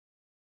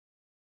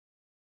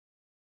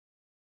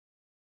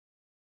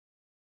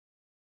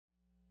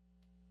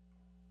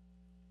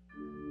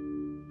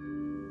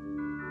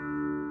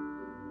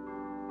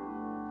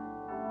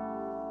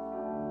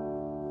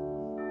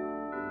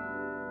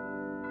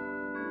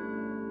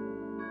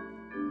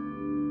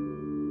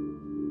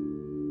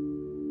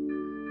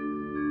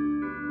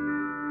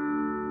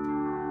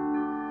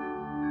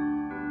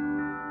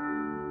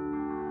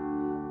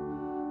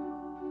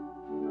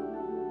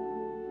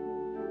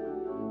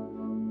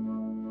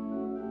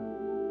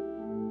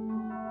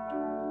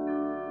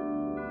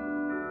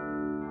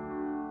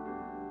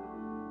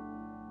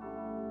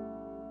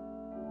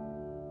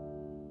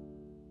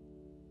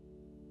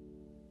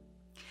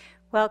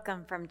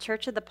Welcome from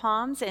Church of the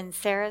Palms in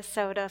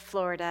Sarasota,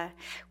 Florida.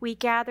 We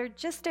gathered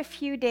just a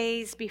few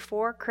days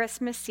before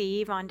Christmas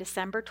Eve on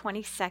December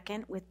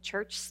 22nd with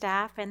church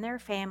staff and their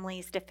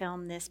families to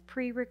film this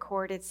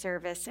pre-recorded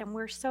service, and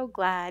we're so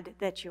glad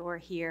that you're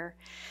here.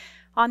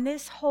 On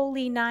this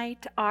holy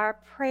night, our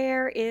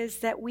prayer is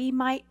that we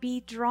might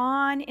be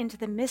drawn into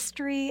the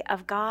mystery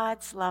of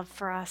God's love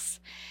for us,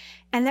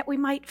 and that we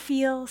might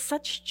feel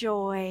such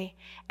joy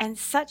and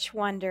such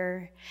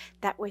wonder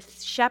that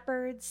with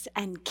shepherds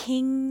and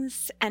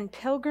kings and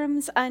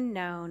pilgrims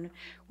unknown,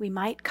 we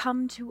might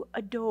come to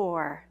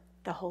adore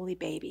the holy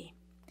baby.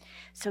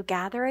 So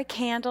gather a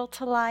candle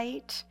to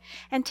light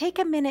and take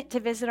a minute to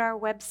visit our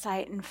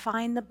website and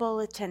find the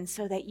bulletin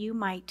so that you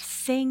might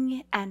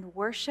sing and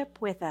worship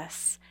with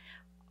us,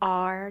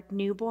 our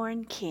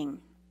newborn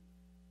King.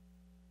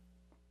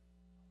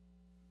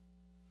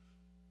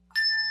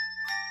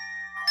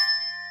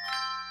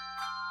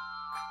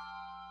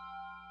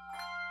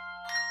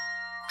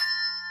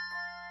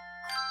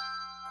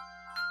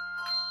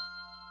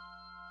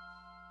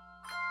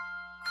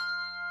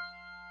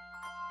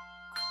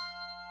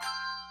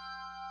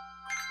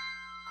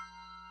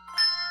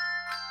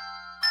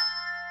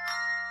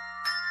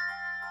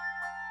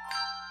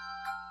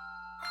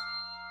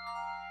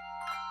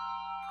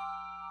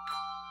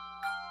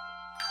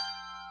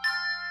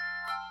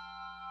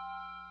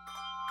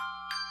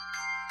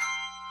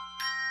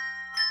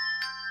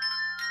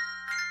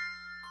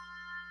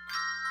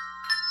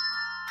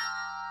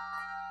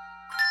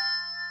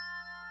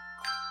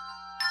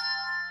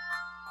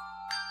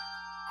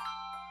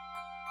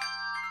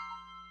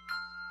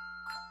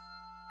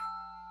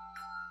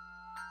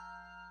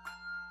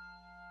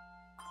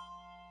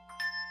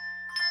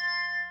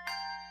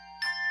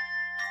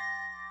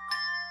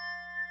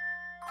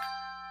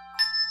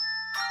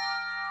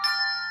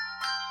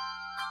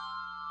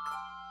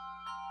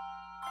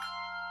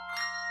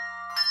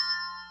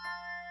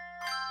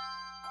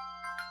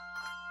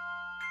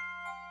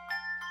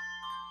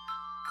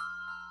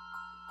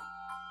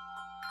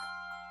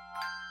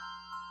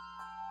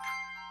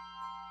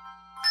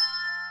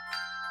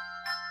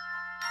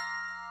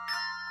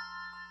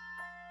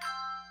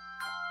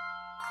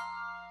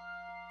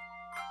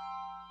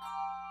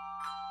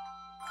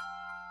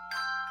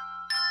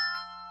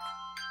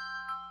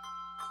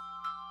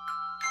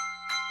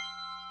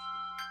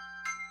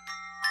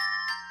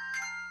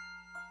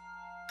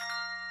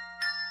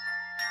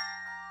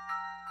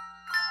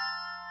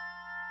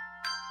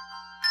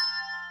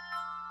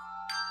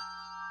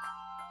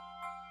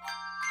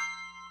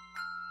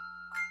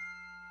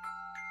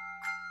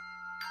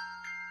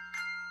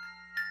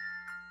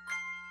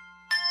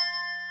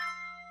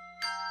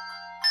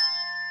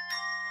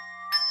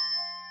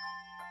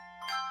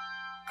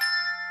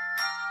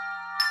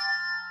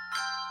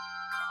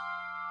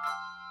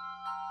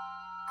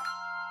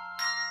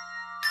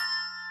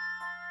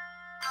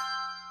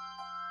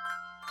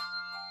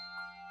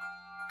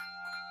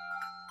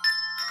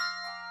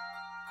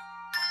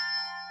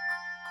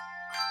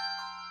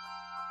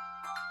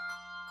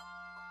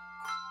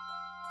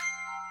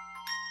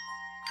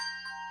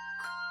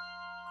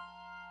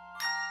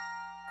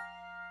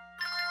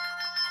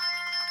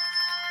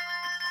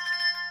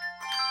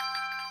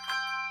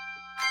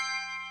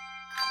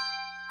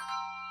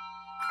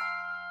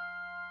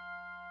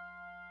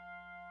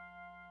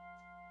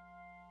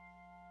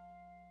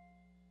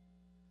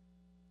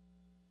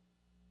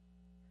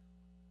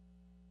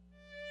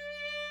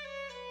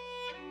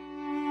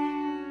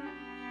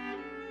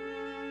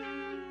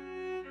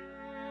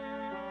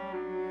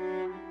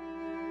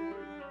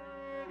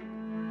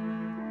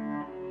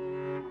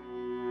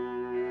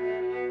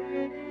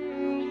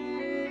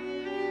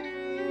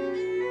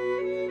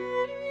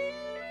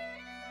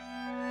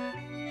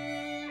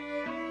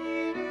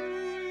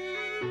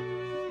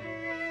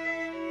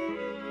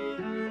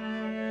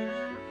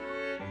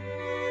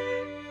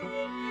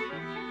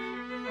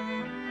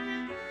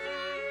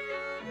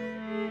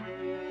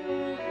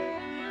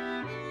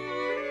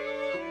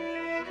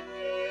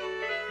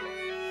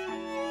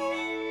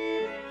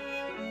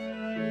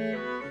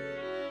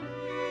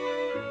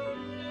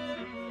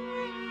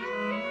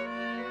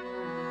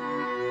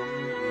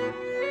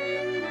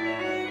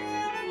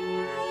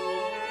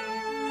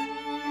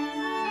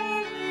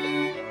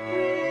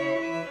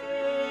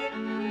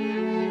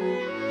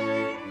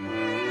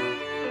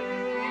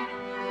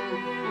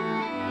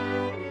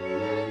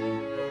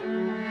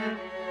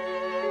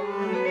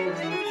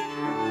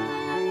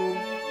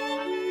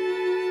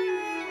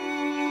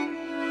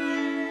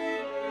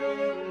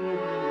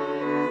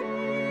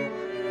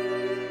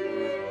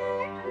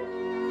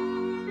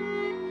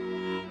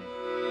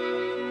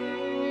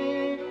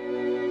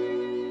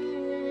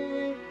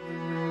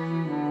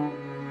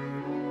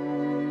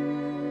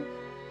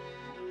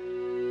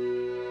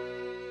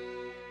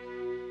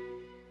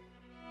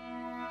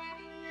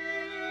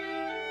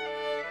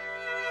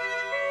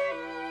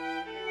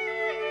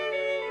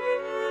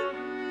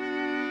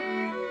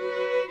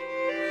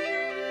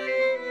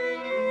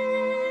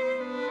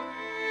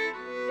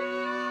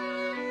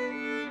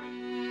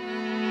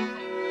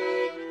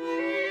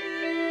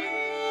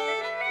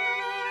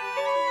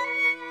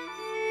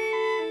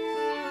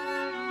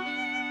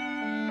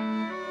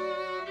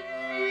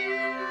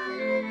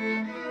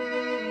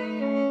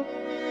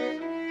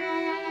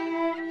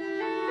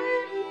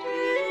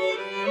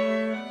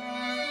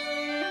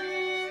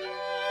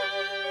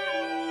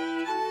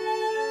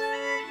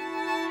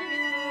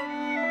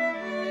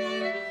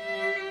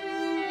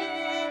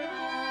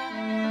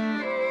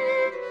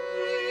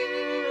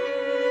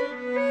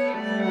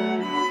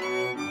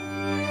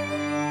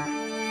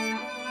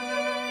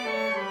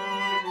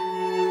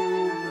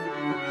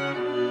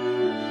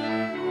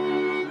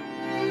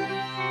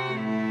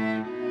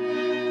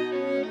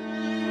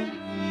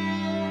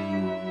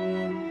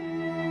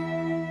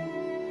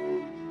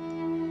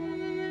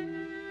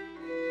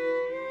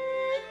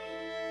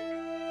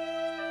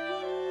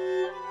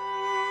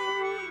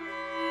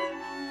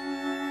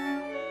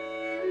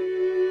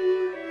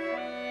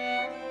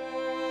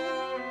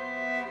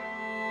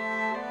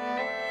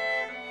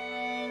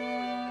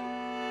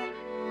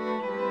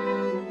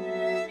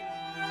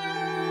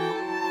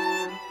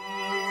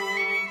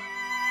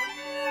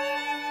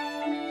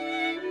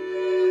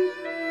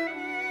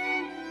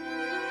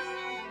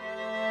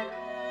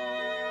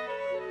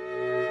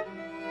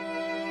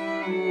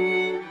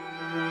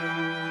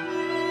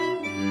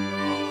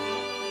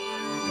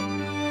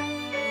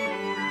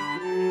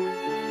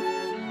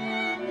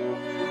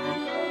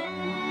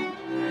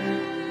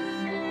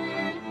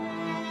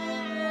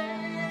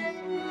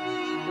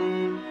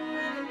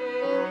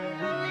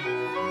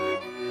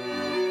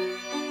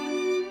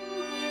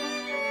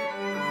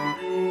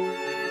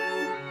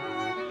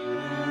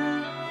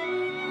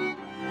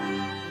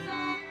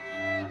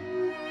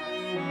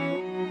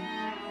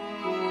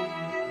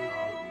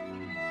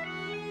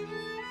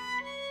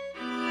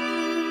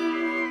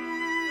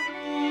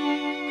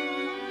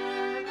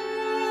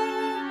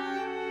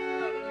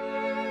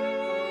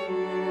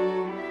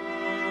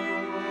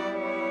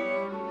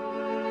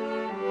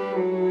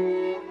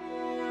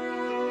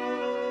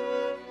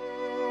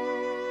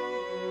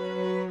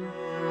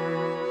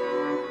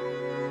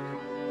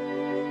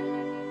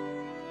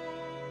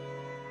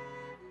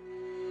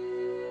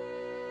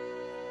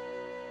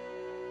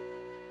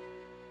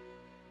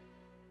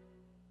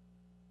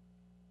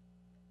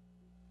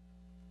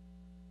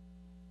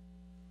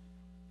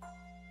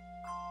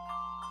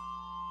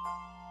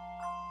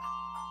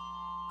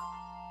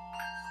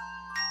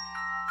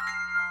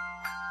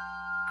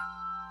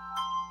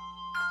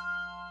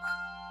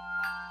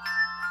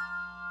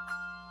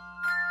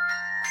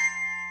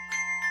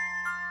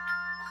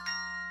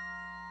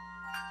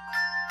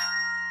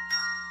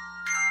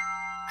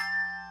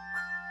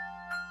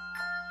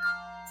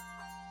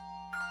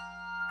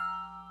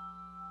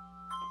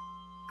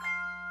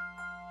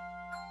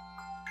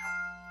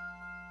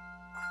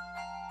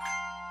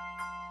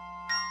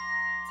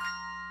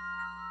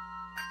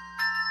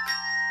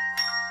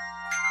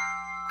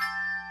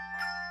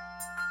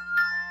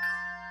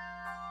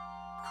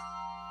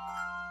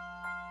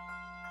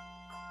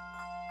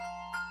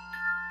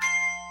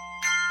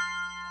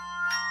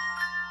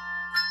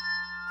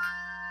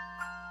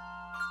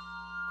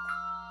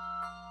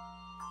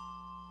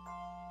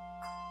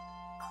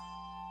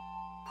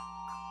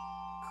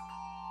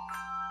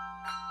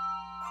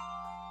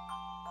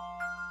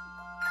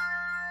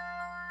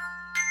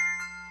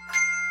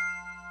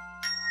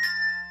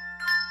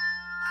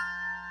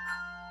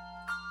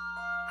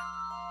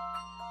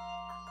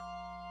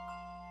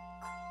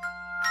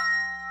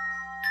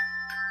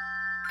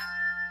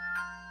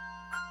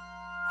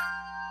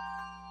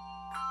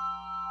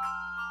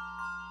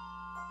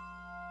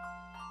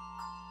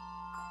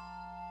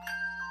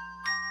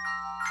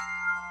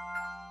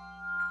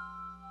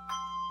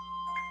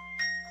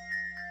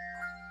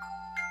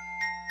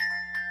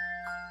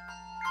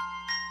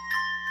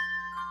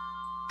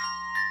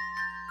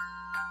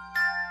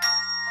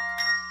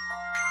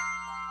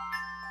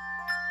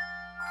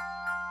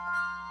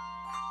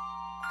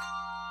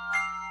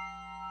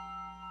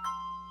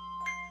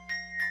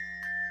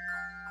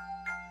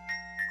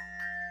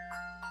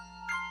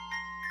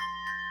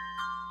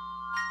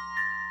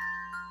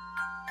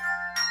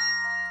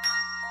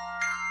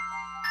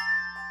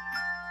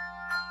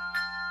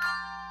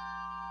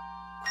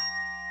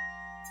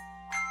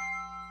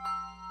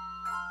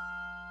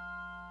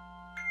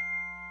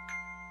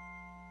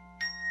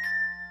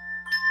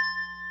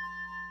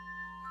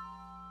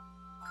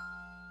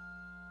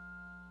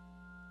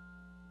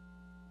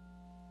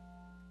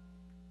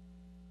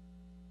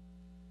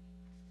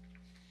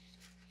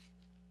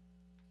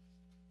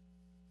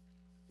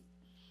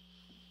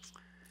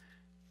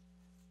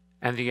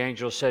 And the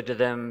angel said to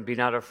them, "Be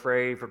not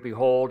afraid, for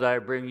behold, I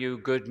bring you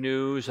good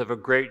news of a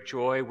great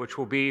joy, which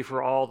will be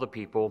for all the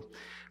people.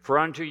 For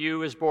unto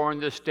you is born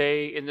this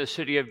day in the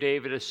city of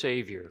David a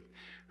Savior,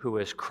 who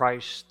is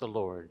Christ the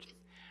Lord."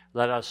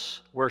 Let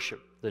us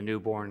worship the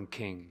newborn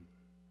King.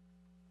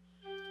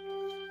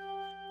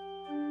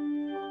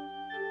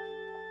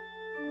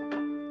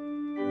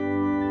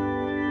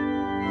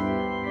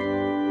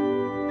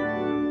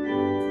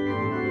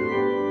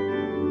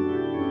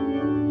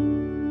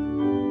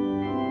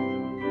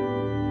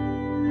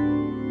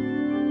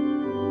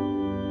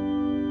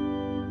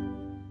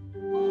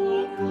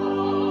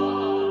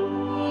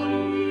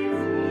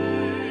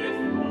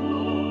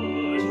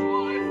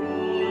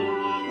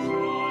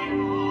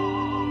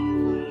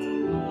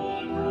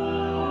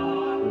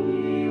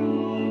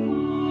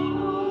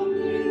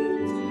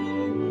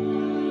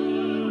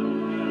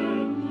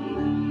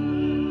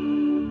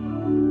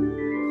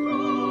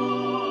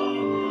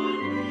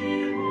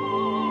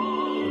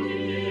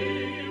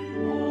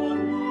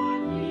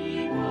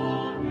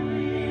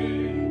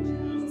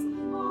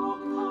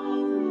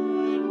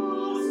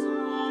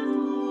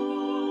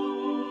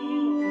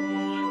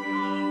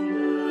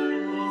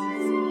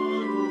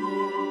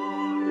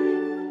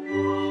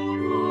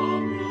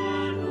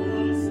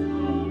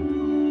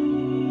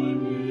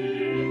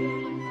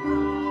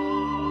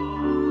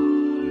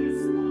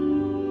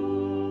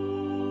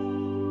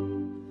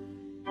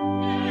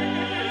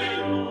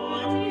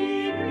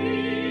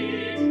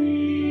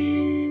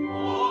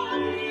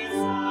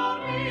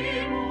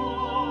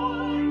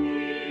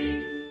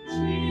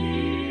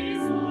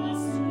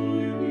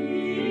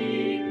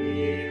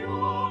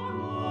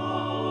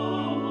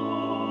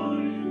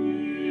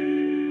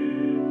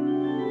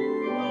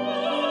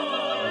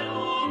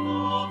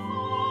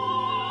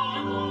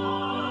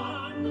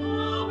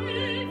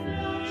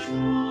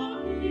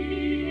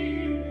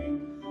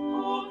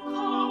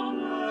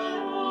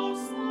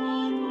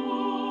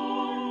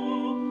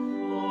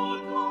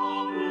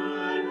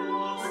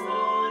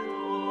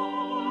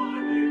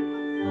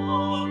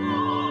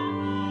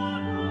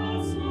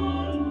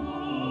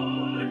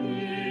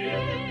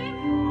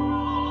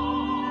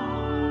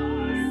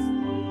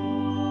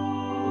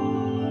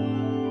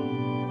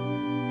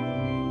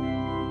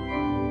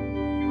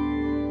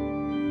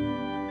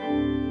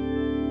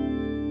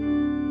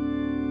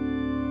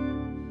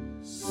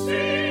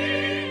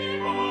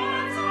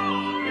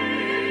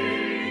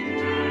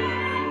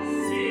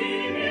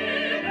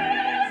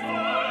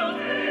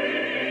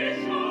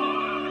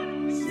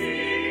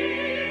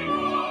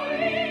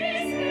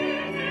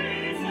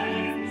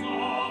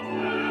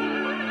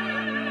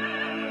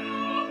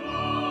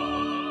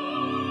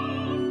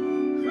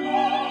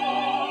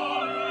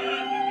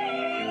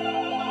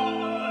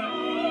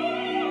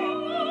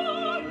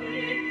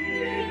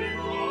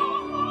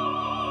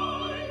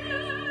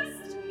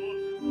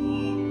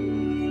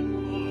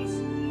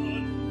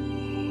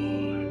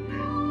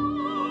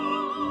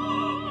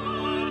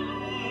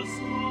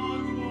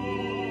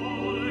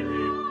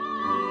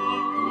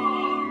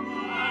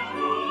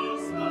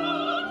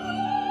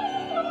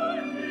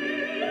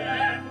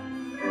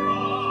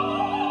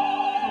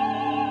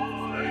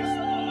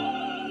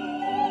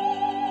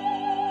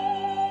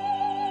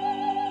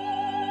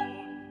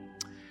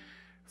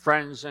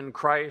 Friends in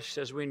Christ,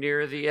 as we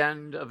near the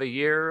end of a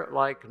year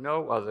like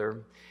no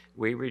other,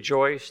 we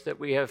rejoice that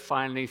we have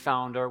finally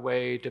found our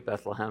way to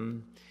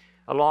Bethlehem.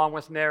 Along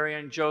with Mary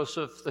and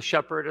Joseph, the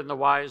shepherd and the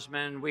wise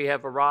men, we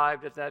have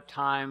arrived at that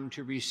time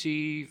to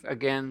receive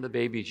again the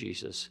baby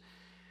Jesus.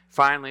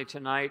 Finally,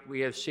 tonight we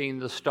have seen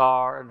the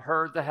star and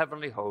heard the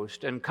heavenly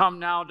host, and come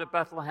now to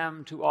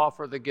Bethlehem to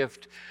offer the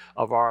gift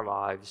of our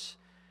lives.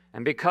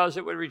 And because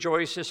it would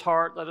rejoice his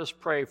heart, let us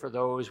pray for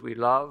those we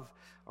love,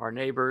 our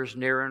neighbors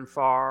near and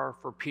far,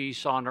 for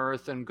peace on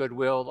earth and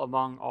goodwill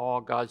among all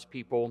God's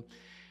people,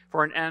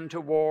 for an end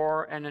to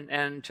war and an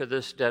end to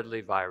this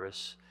deadly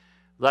virus.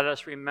 Let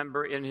us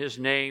remember in his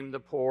name the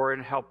poor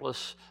and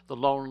helpless, the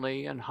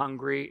lonely and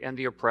hungry and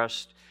the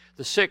oppressed,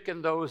 the sick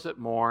and those that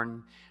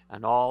mourn,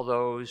 and all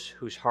those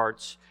whose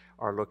hearts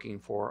are looking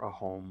for a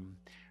home.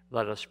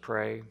 Let us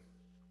pray.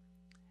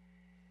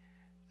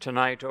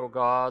 Tonight, O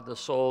God, the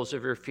soles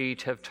of your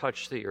feet have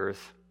touched the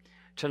earth.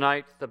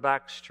 Tonight, the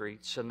back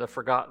streets and the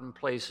forgotten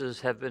places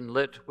have been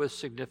lit with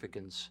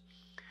significance.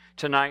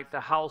 Tonight,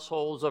 the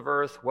households of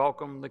earth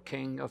welcome the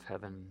King of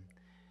heaven.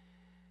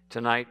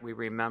 Tonight, we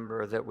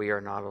remember that we are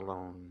not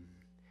alone,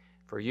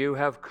 for you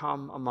have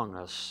come among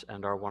us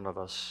and are one of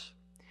us.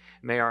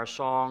 May our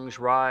songs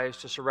rise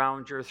to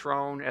surround your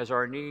throne as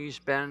our knees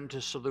bend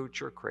to salute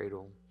your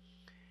cradle.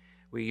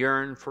 We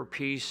yearn for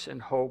peace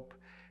and hope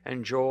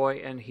and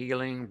joy and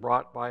healing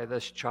brought by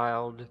this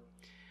child.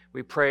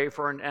 We pray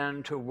for an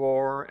end to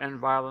war and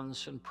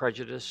violence and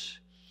prejudice,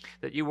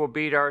 that you will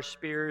beat our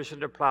spears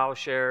into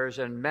plowshares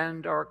and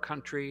mend our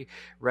country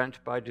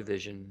rent by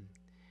division.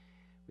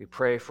 We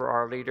pray for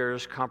our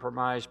leaders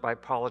compromised by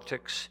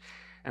politics,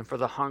 and for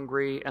the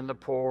hungry and the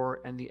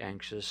poor and the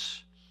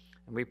anxious.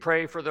 And we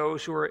pray for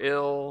those who are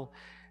ill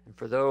and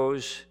for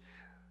those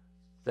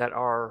that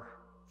are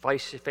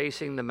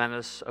facing the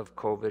menace of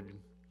COVID.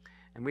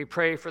 And we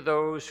pray for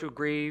those who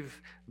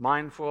grieve,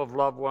 mindful of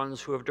loved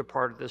ones who have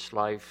departed this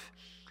life,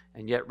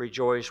 and yet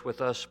rejoice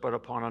with us but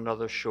upon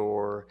another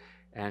shore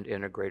and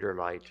in a greater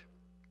light.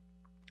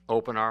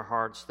 Open our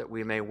hearts that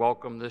we may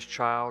welcome this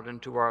child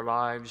into our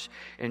lives,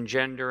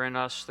 engender in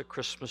us the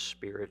Christmas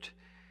spirit.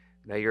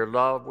 May your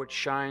love, which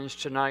shines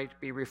tonight,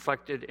 be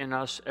reflected in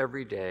us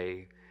every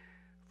day.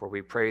 For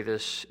we pray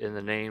this in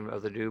the name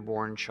of the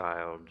newborn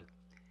child.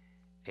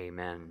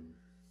 Amen.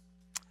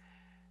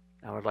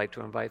 Now I'd like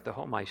to invite the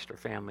Homeister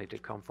family to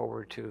come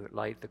forward to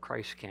light the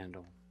Christ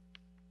candle.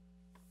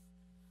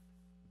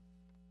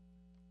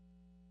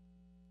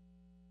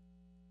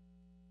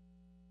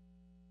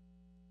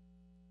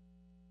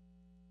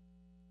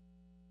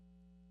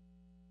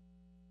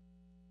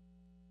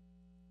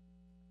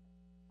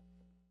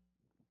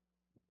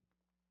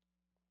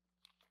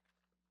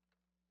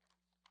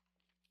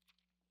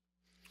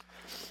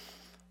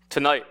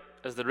 Tonight,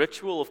 as the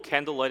ritual of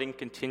candle lighting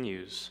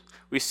continues,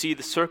 we see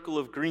the circle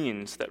of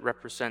greens that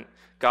represent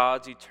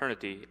God's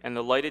eternity and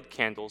the lighted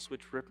candles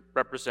which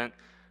represent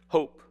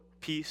hope,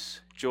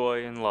 peace,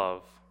 joy, and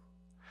love.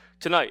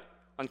 Tonight,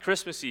 on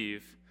Christmas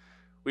Eve,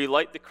 we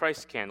light the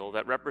Christ candle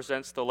that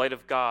represents the light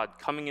of God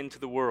coming into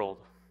the world.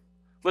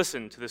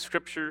 Listen to the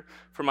scripture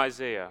from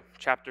Isaiah,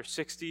 chapter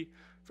 60,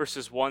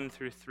 verses 1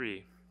 through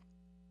 3.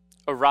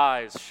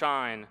 Arise,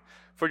 shine,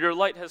 for your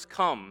light has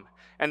come,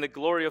 and the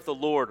glory of the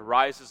Lord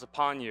rises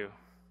upon you.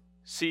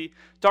 See,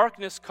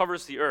 darkness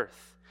covers the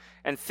earth,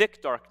 and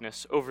thick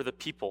darkness over the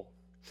people.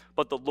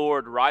 But the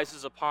Lord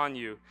rises upon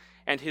you,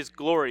 and his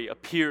glory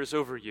appears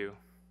over you.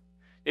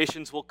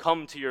 Nations will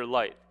come to your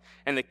light,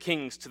 and the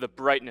kings to the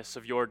brightness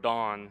of your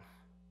dawn.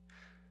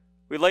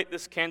 We light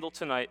this candle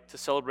tonight to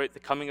celebrate the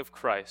coming of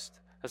Christ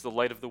as the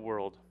light of the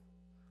world.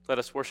 Let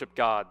us worship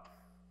God.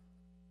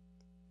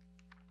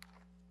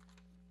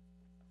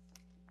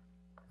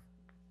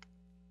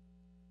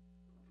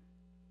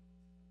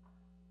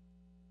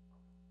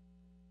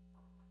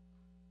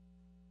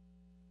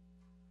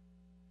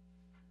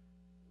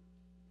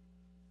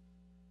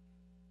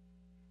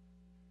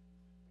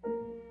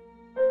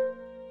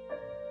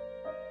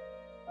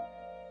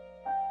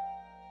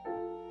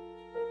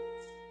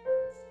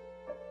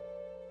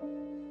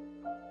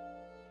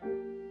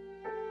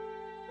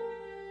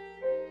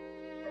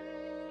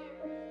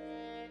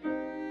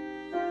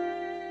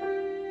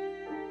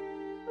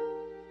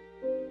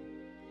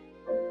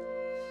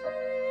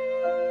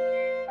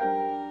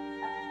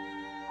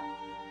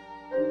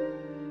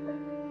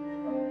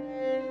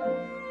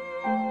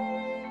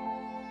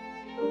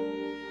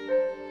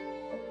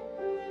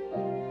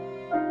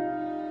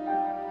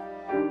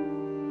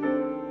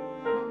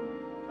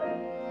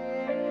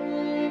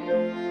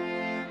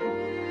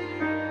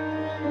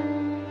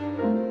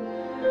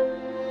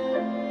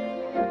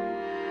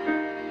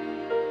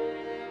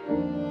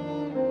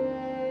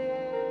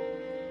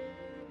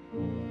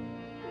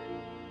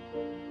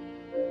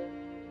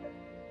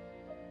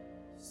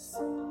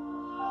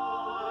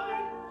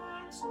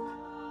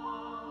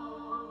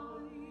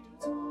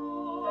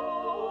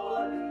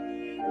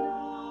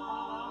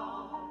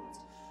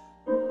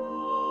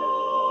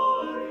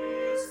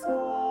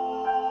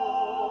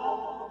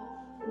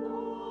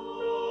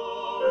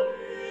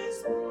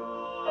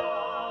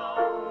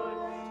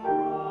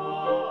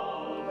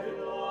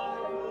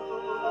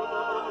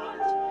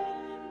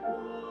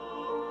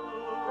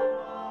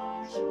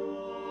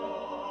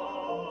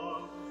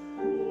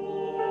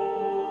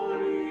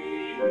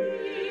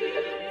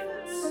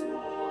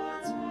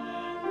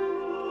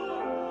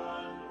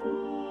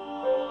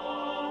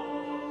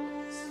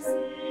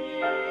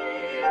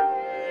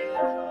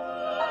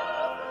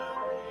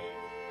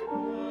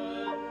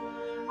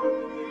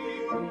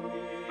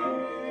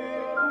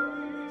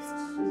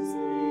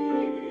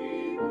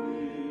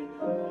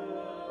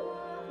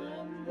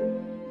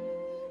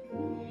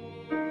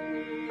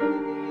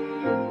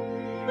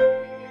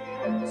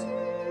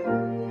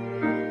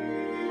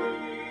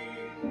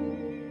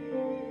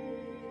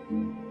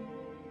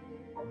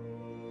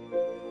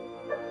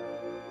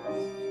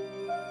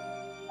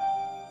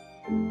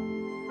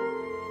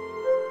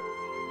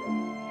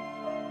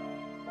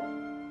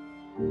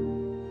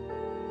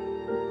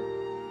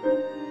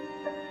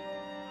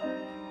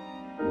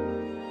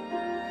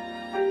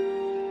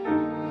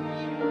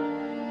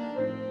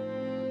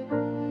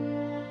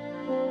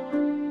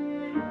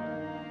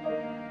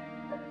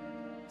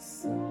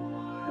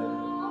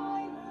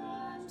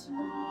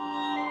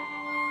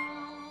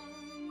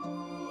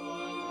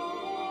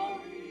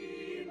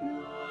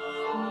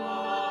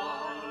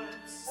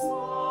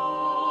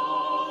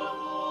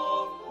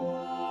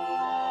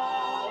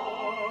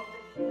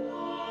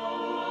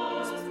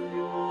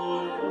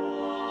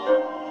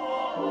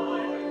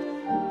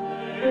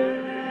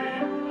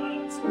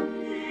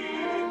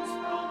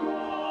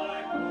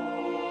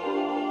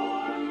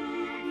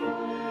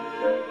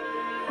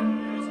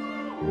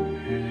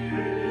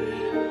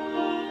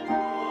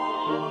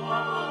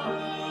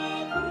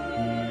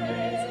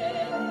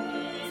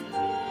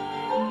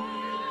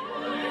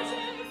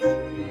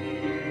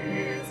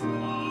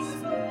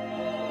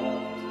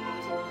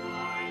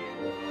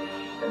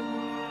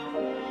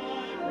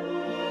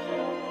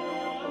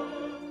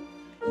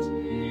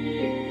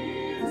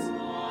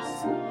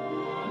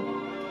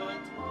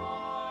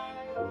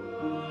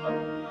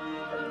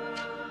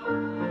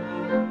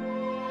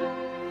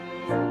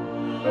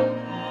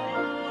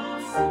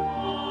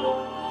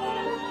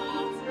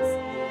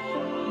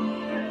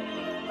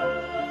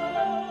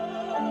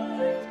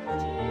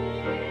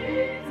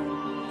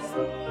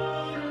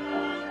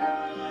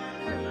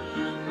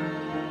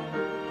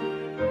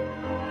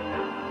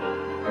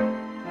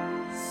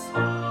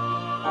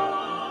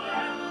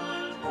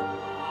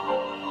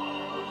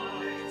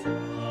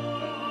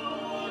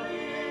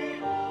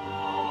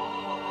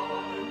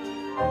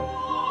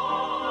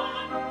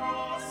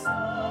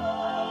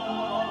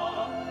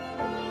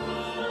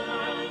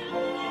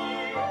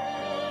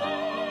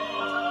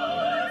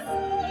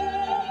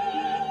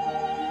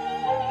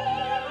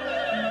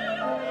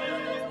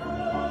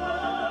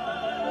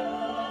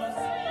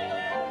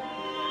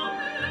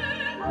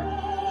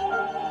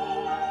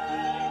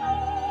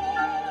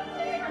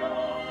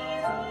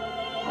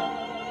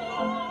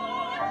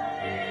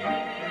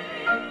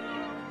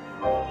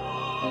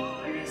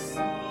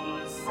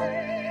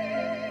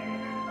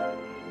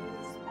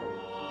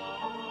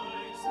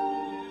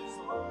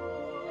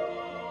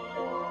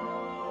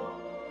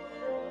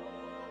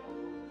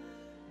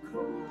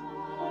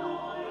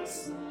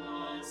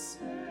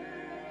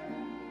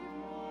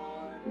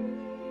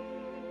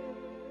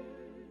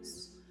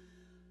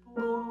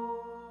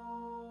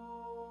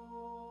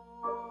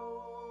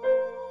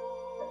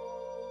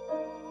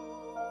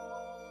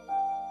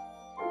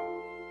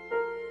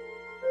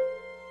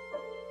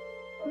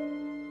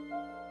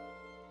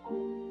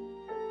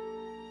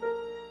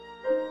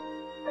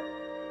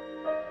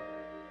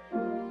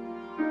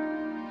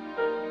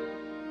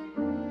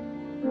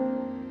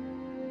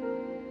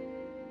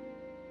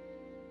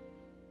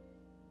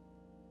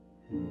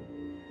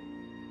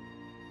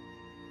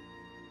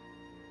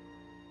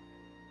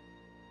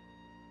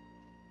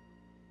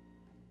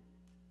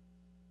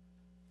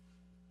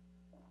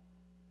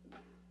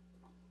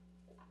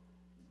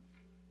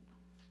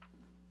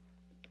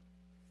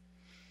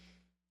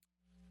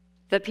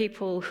 The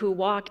people who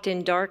walked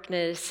in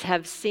darkness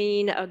have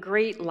seen a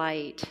great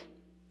light.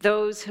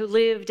 Those who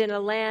lived in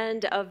a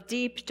land of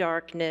deep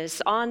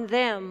darkness, on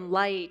them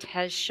light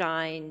has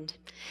shined.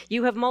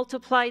 You have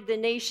multiplied the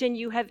nation,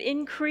 you have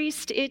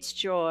increased its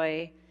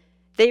joy.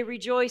 They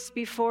rejoice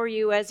before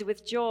you as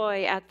with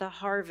joy at the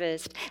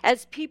harvest,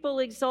 as people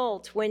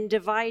exult when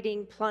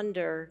dividing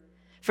plunder.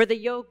 For the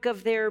yoke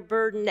of their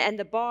burden and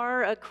the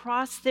bar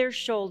across their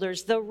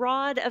shoulders, the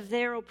rod of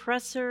their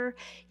oppressor,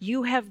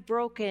 you have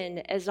broken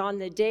as on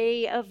the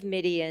day of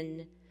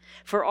Midian.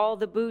 For all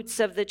the boots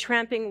of the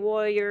tramping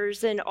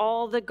warriors and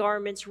all the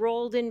garments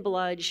rolled in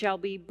blood shall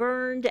be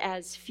burned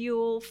as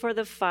fuel for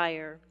the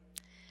fire.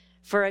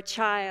 For a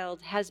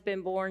child has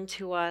been born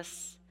to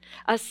us,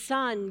 a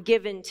son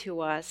given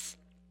to us.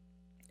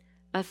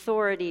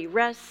 Authority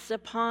rests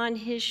upon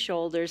his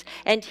shoulders,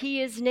 and he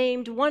is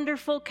named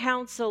Wonderful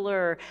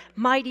Counselor,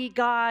 Mighty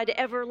God,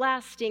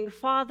 Everlasting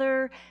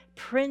Father,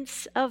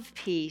 Prince of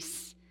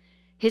Peace.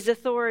 His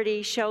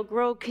authority shall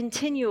grow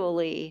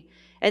continually,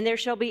 and there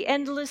shall be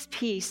endless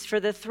peace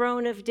for the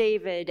throne of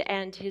David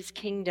and his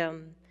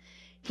kingdom.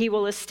 He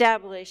will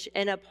establish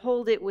and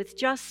uphold it with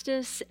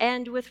justice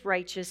and with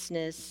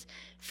righteousness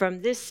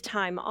from this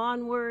time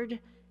onward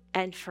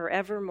and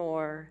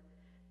forevermore.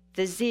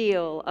 The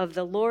zeal of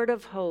the Lord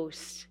of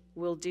hosts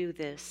will do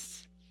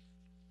this.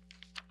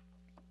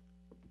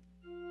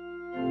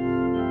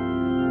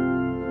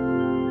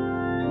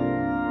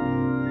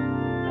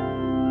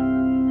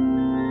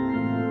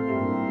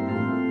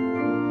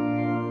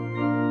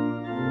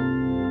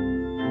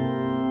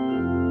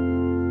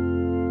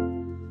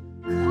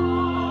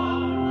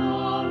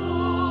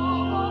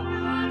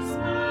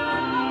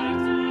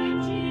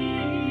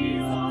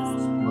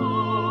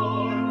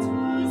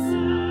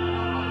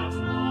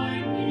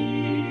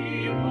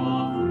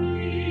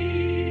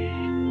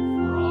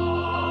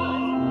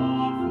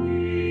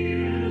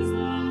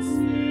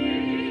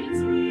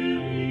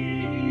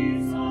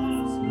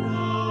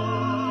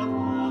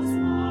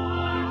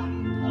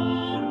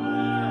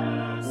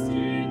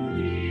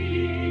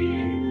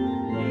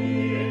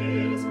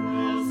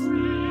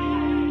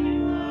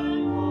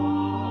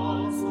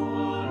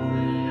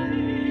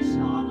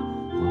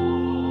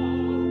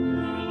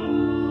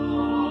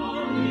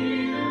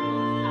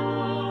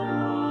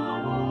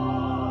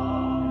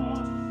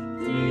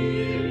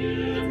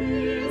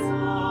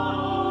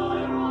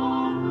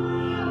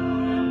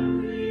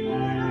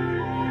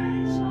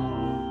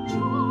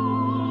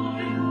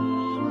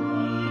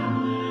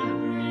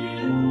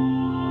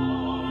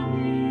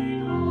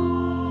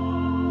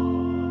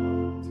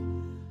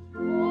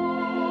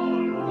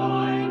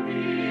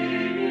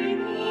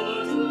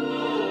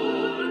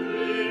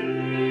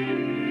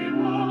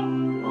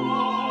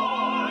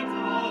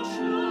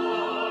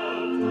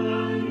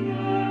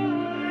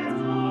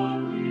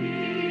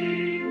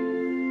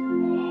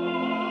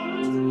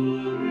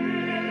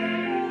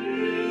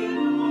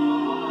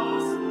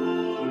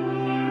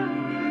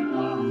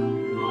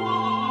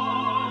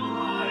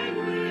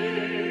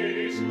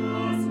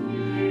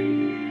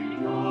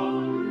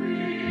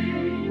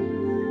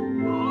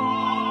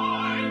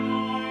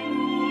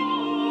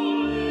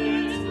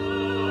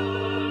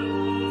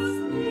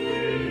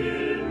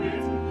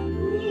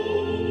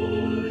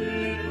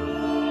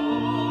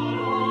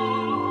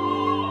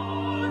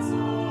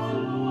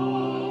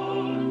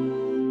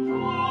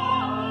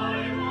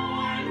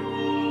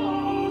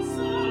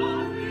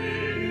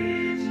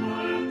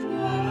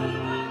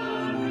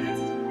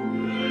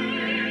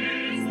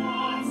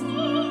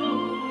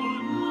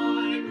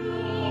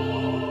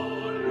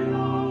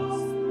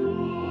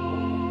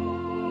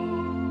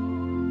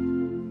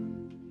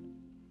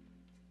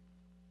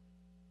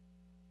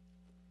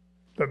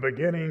 The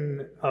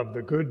beginning of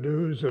the good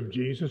news of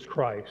Jesus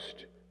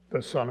Christ,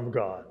 the Son of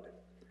God.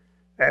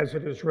 As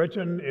it is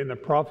written in the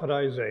prophet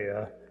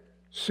Isaiah,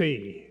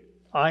 "See,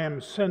 I am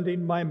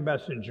sending my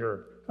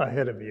messenger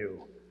ahead of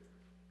you,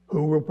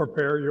 who will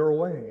prepare your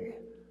way.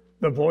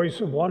 The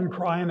voice of one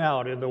crying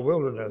out in the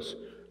wilderness,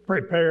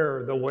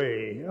 prepare the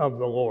way of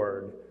the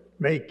Lord,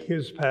 make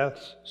his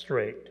paths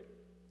straight."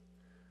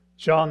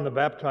 John the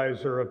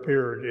Baptizer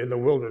appeared in the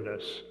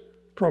wilderness,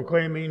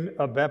 proclaiming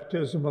a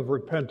baptism of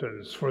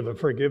repentance for the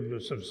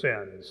forgiveness of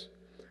sins.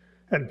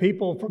 And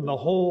people from the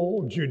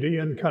whole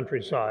Judean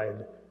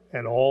countryside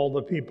and all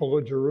the people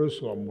of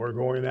Jerusalem were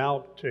going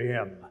out to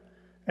him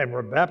and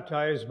were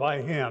baptized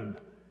by him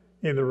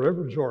in the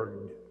river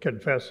Jordan,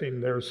 confessing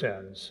their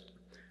sins.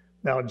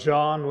 Now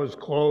John was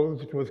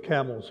clothed with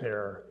camel's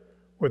hair,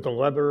 with a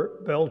leather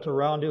belt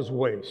around his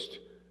waist,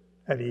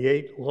 and he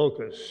ate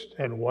locusts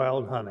and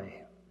wild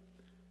honey.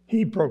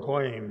 He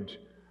proclaimed,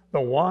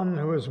 "The one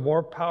who is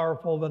more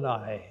powerful than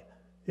I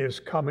is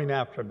coming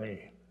after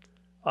me.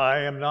 I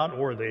am not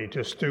worthy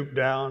to stoop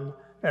down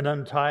and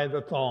untie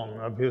the thong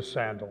of his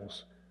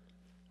sandals.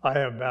 I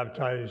have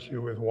baptized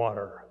you with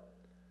water,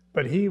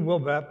 but he will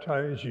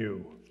baptize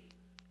you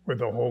with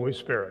the Holy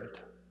Spirit."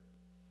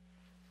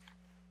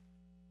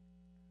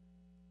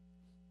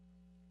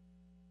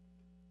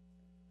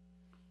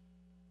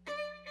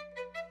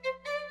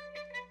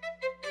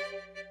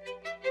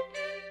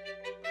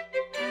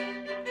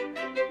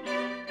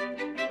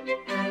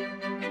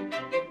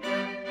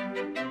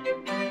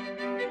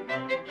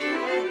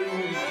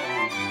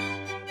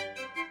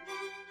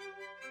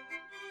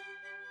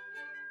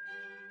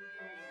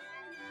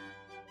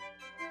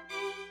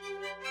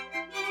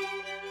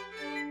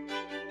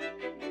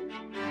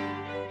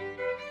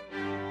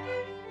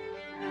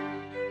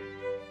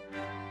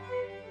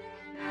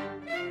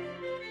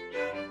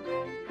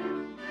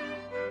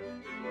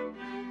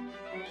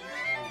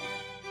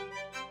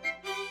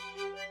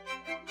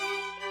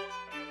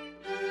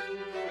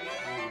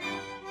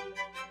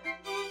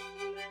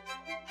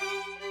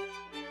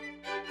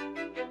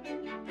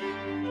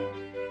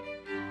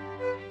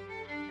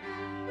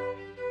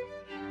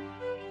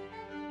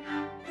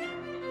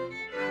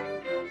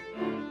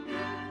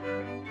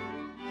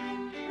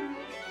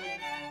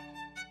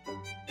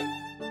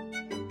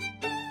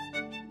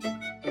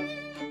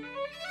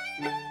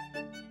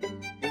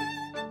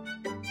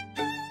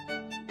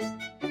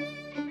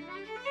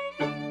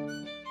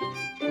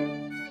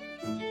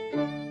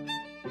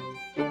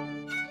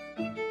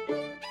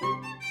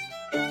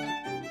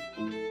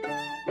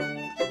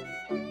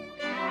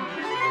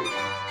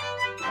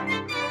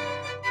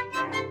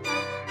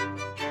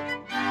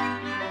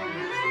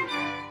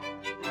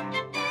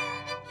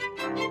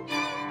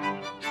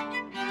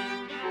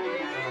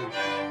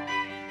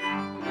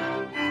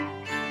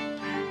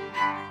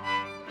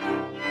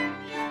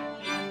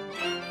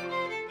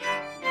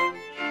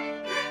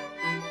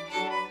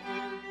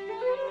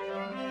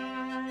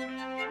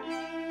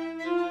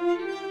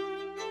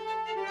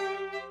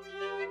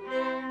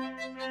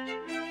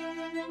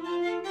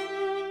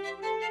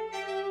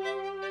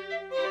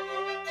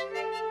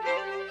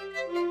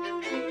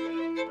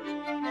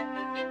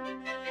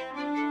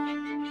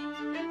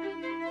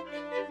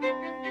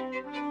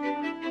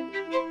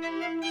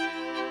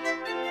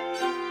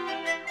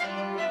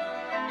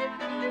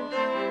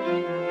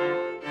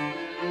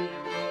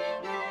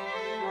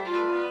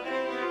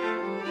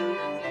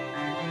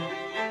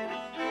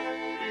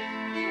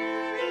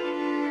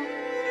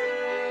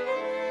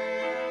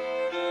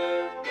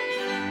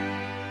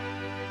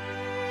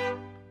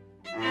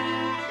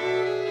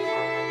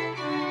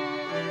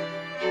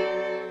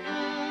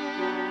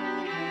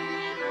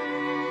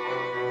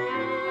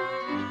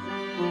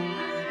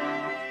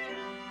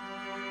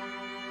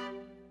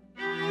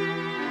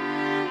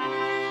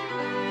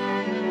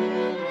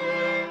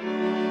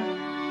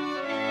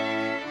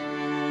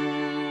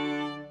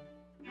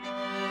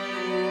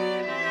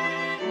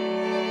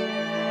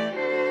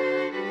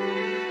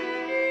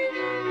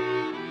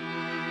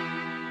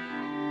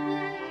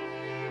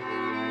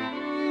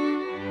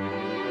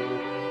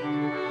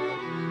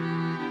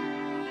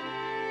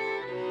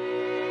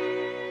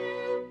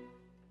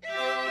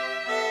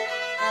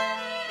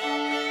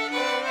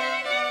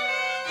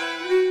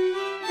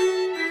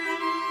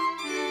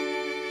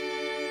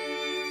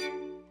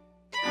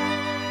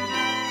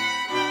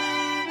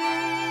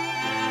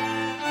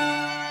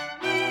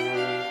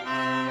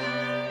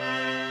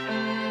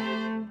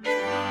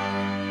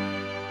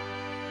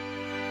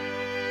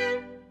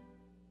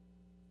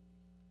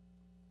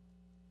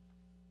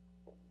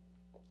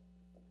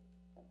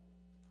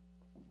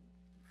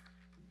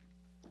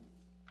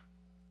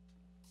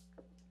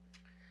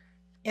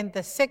 In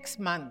the 6th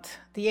month,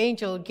 the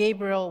angel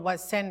Gabriel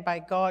was sent by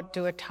God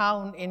to a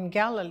town in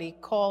Galilee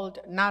called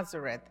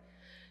Nazareth,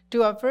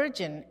 to a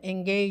virgin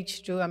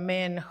engaged to a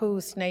man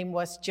whose name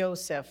was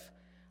Joseph,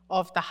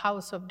 of the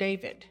house of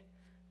David.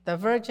 The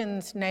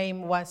virgin's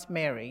name was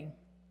Mary.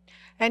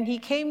 And he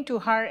came to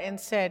her and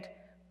said,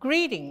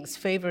 "Greetings,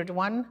 favored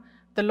one,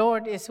 the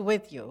Lord is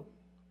with you."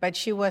 But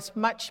she was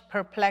much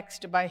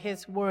perplexed by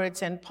his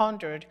words and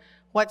pondered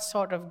what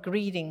sort of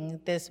greeting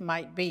this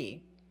might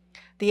be.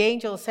 The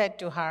angel said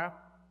to her,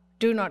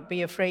 "Do not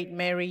be afraid,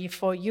 Mary,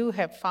 for you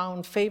have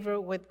found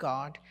favor with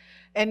God.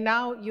 And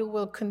now you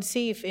will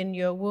conceive in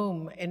your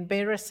womb and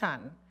bear a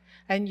son,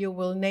 and you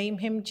will name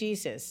him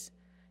Jesus.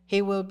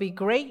 He will be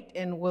great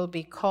and will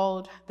be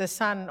called the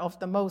Son of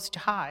the Most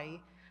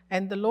High,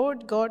 and the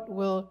Lord God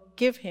will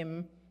give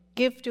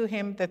to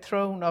him the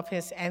throne of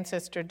his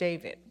ancestor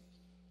David.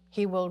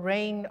 He will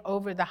reign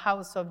over the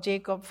house of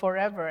Jacob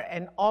forever,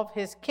 and of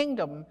his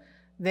kingdom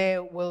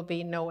there will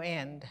be no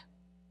end.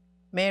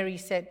 Mary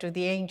said to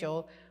the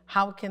angel,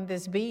 "How can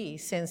this be,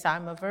 since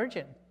I'm a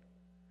virgin?"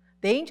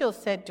 The angel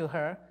said to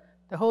her,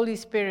 "The Holy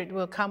Spirit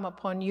will come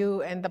upon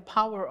you, and the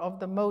power of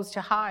the Most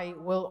High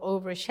will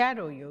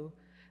overshadow you.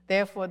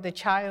 Therefore, the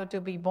child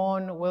to be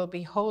born will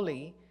be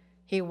holy.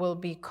 He will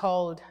be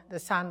called the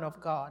Son of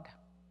God.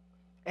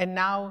 And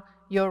now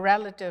your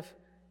relative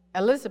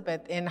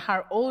Elizabeth, in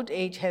her old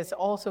age, has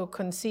also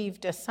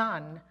conceived a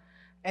son,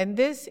 and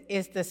this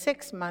is the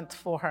 6th month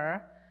for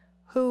her,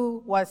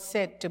 who was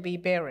said to be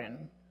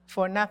barren,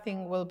 for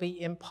nothing will be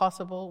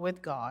impossible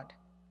with God."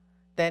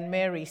 Then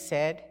Mary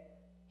said,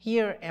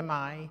 "Here am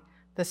I,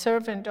 the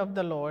servant of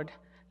the Lord.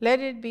 Let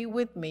it be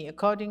with me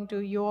according to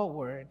your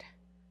word."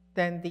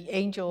 Then the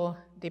angel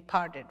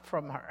departed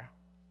from her.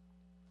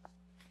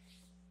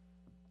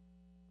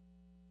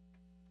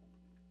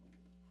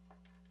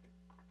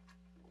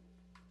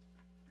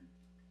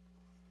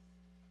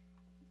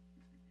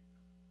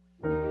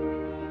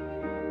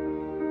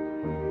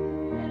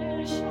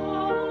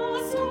 Israel.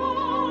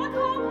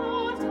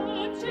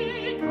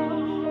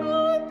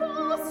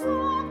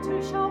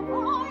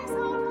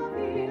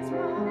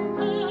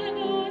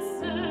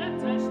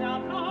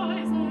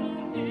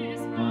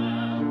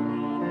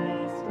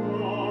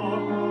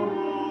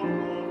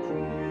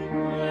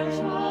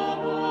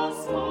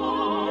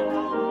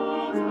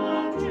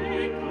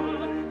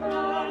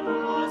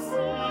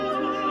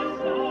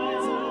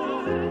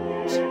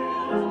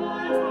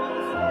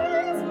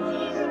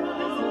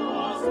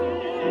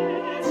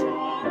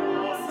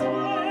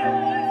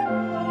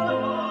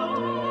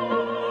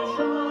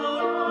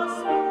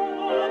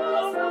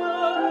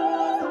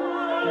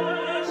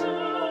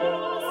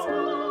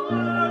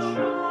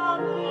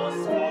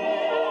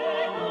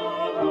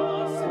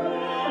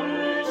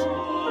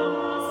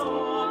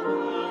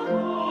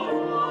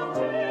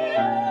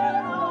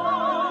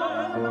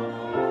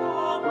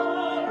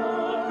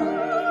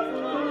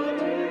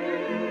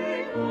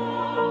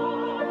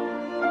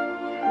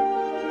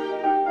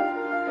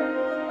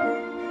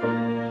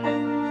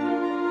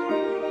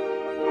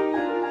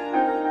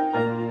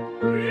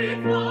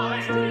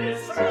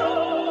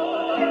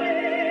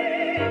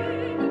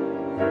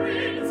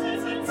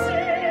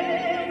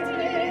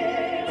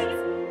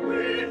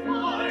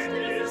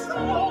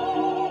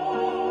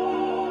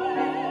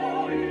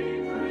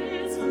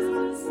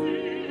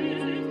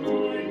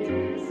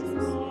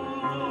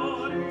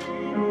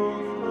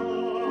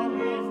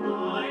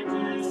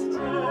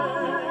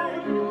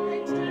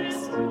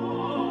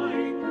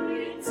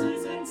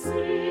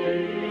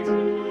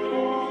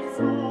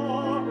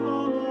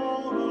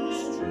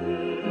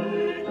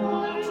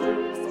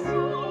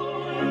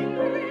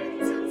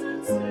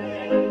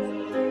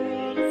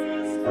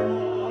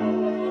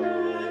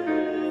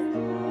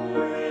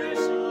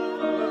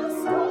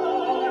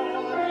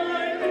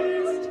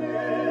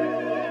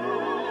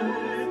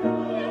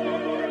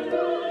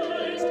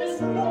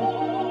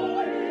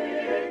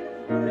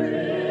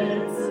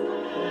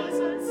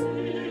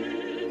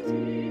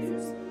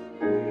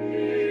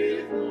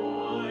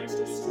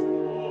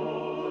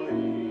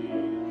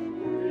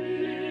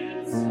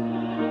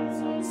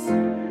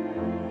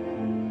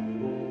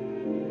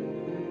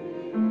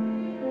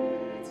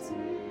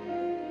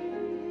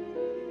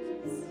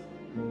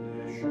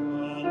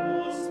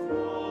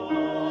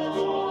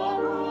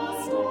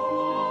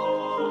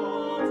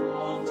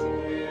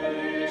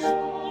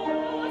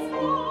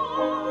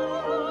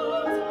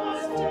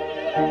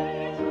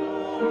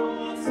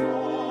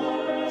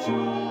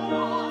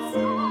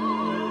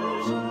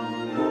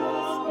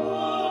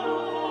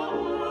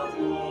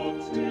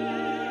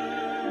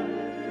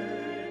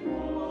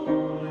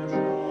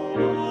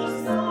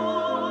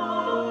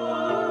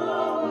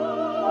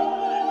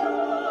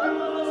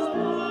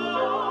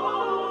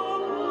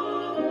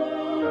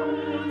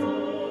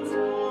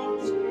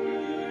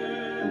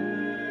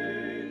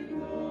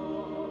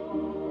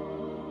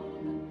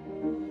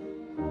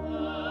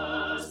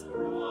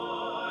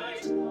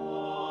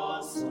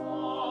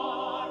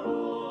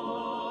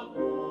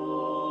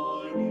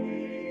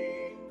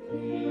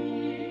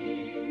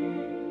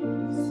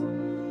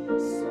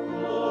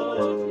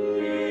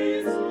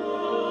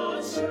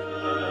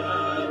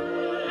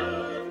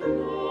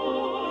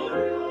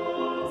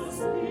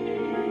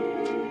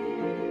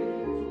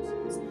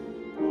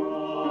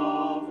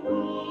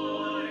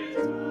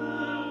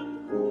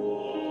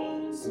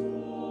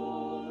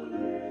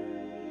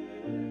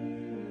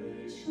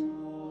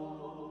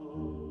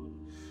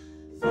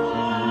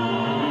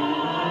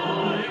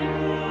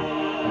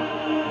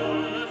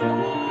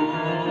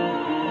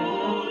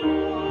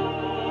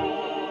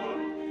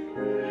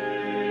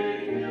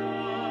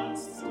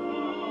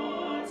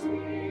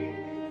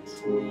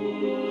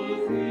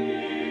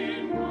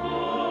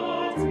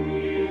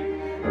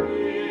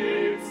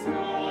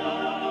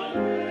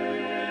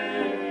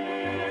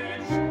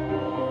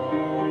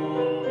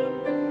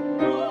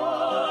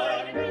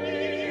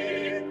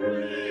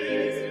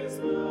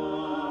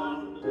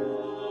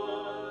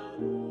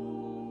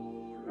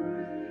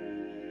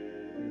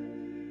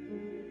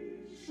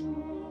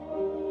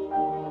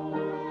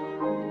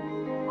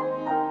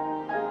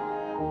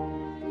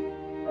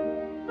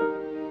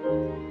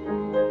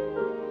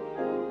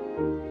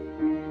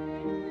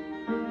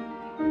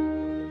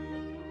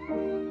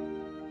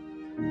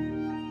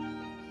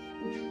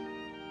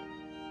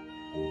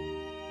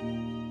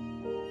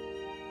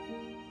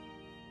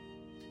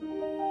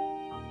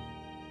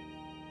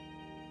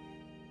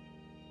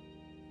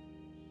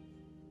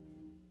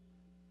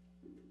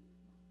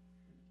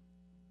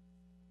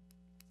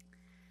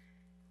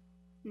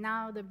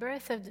 Now, the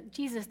birth of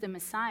Jesus the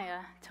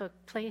Messiah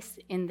took place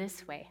in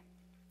this way.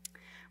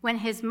 When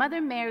his mother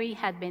Mary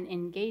had been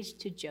engaged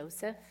to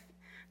Joseph,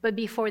 but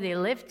before they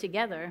lived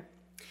together,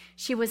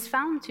 she was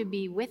found to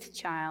be with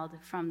child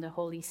from the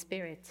Holy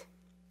Spirit.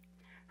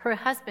 Her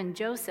husband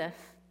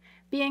Joseph,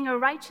 being a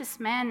righteous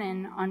man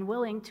and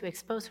unwilling to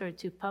expose her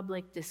to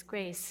public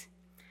disgrace,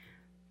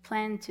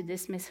 planned to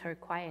dismiss her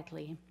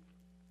quietly.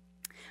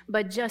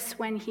 But just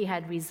when he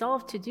had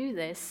resolved to do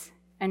this,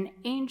 an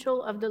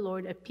angel of the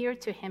Lord appeared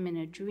to him in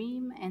a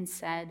dream and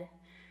said,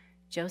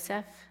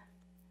 "Joseph,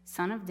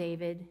 son of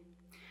David,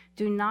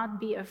 do not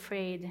be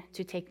afraid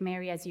to take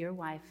Mary as your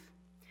wife,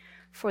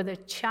 for the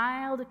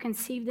child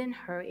conceived in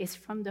her is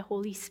from the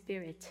Holy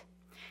Spirit.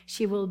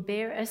 She will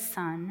bear a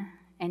son,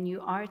 and you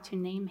are to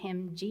name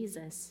him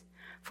Jesus,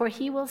 for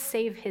he will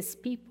save his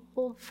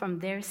people from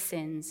their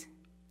sins."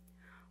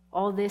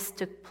 All this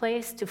took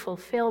place to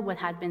fulfill what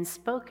had been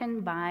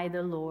spoken by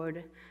the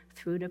Lord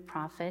through the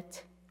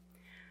prophet.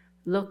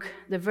 "Look,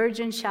 the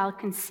virgin shall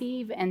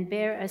conceive and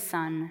bear a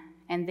son,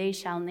 and they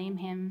shall name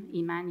him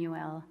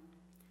Emmanuel,"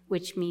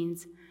 which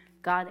means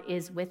God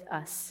is with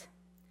us.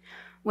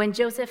 When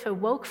Joseph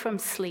awoke from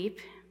sleep,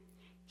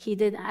 he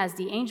did as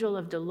the angel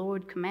of the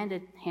Lord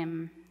commanded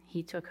him.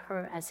 He took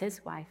her as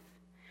his wife,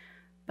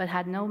 but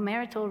had no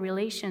marital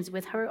relations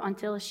with her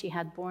until she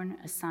had borne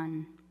a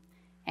son,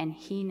 and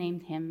he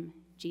named him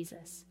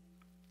Jesus.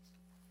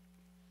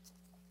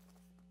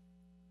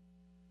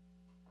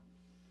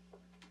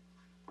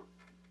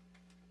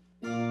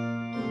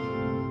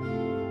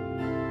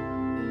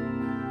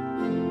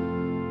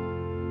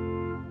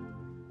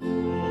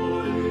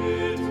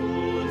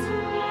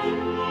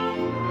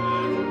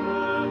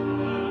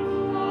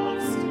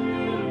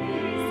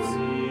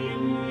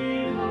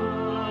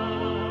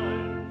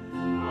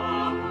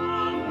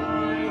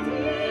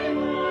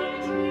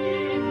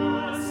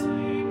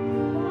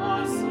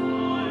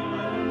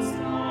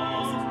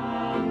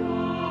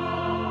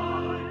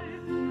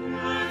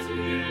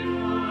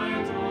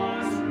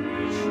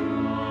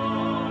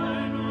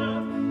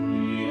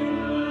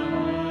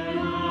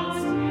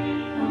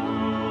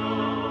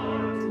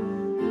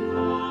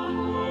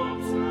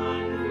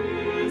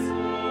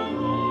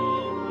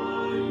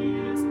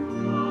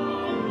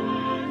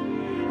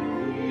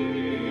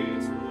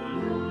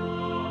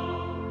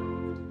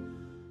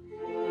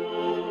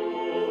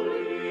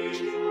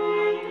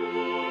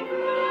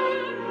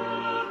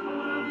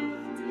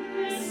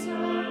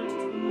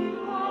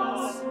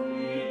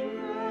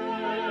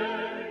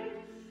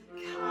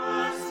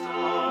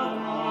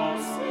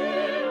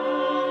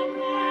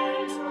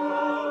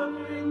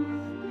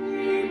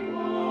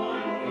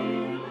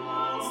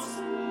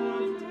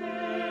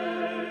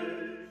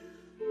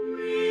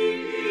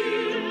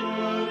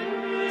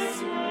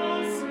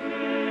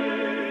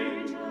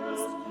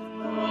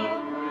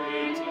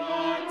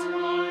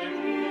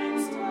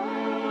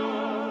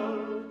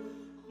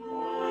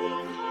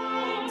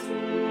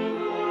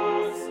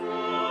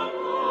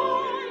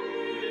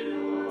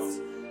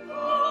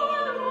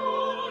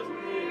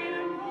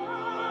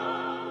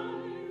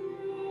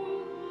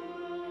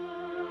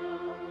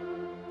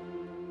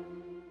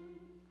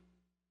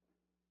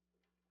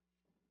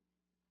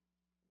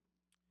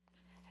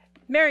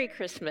 Merry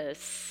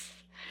Christmas.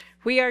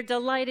 We are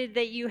delighted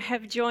that you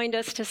have joined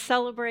us to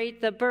celebrate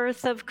the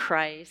birth of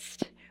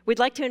Christ. We'd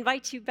like to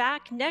invite you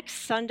back next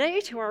Sunday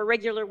to our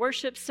regular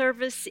worship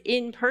service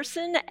in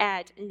person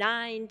at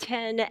 9,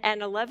 10,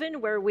 and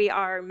 11, where we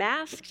are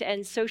masked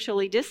and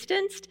socially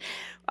distanced.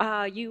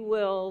 You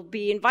will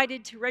be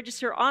invited to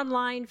register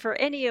online for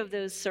any of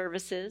those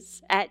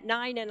services. At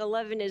 9 and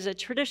 11 is a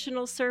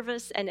traditional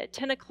service, and at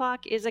 10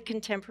 o'clock is a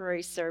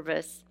contemporary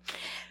service.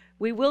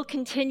 We will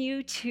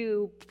continue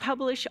to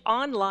publish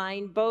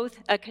online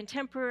both a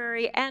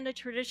contemporary and a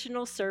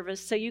traditional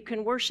service so you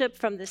can worship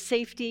from the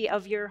safety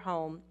of your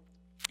home.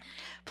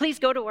 Please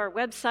go to our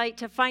website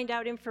to find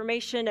out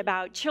information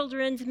about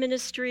children's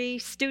ministry,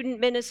 student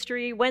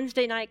ministry,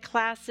 Wednesday night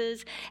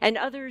classes, and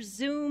other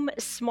Zoom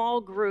small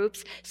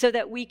groups so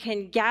that we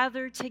can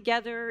gather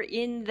together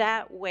in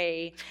that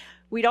way.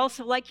 We'd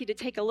also like you to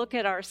take a look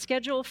at our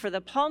schedule for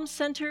the Palm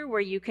Center, where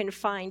you can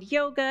find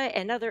yoga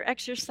and other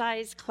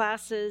exercise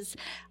classes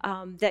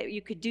that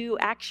you could do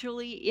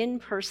actually in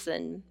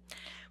person.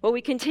 Well, we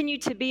continue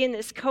to be in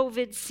this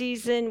COVID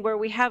season where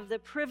we have the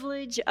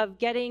privilege of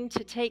getting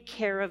to take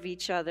care of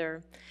each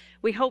other.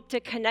 We hope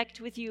to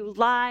connect with you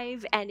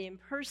live and in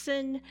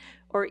person,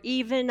 or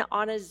even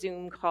on a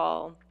Zoom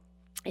call.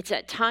 It's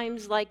at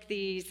times like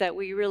these that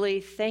we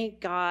really thank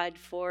God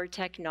for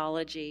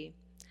technology.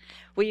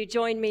 Will you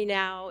join me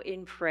now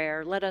in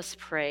prayer? Let us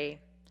pray.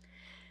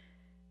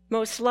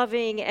 Most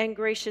loving and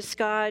gracious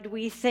God,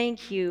 we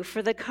thank you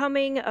for the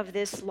coming of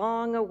this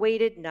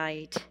long-awaited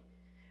night.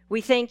 We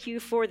thank you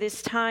for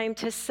this time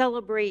to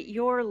celebrate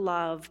your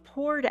love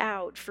poured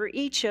out for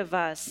each of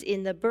us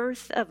in the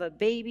birth of a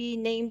baby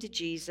named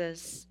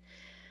Jesus.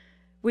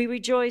 We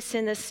rejoice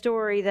in the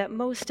story that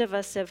most of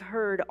us have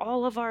heard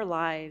all of our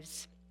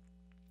lives.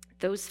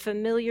 Those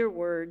familiar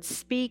words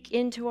speak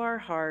into our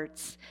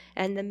hearts,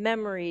 and the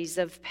memories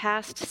of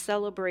past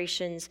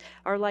celebrations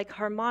are like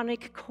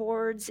harmonic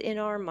chords in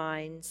our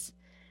minds.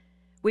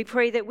 We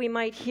pray that we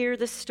might hear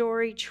the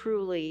story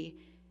truly,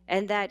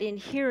 and that in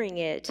hearing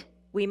it,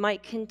 we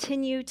might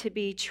continue to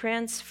be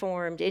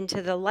transformed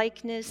into the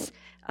likeness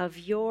of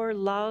your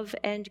love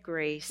and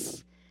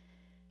grace.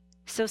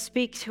 So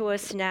speak to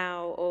us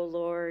now, O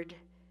Lord.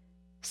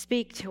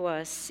 Speak to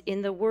us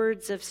in the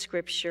words of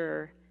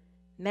Scripture,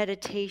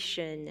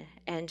 meditation,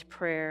 and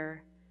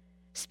prayer.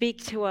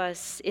 Speak to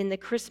us in the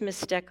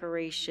Christmas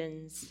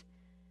decorations.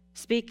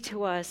 Speak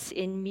to us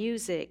in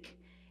music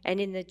and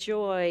in the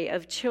joy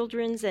of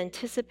children's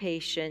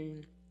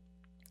anticipation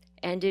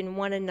and in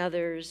one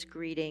another's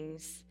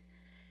greetings.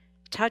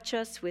 Touch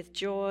us with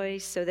joy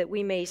so that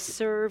we may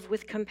serve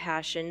with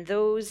compassion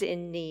those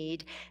in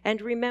need and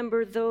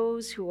remember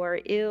those who are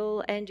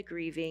ill and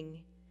grieving.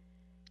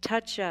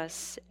 Touch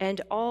us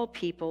and all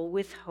people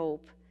with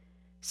hope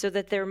so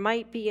that there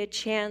might be a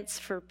chance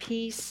for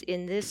peace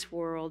in this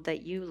world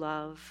that you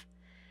love.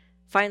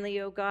 Finally,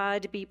 O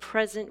God, be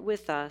present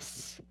with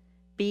us.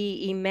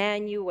 Be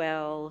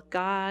Emmanuel,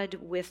 God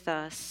with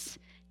us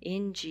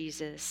in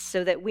Jesus,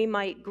 so that we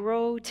might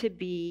grow to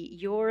be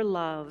your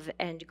love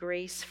and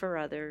grace for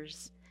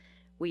others.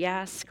 We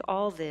ask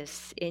all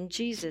this in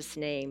Jesus'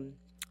 name.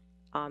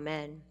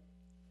 Amen.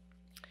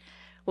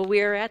 Well,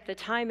 we are at the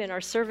time in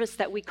our service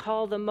that we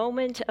call the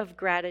moment of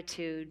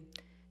gratitude.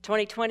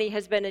 2020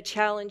 has been a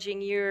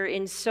challenging year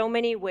in so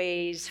many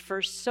ways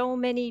for so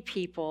many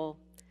people,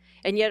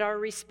 and yet our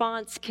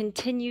response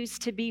continues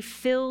to be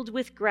filled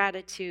with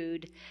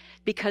gratitude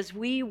because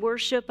we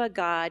worship a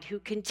God who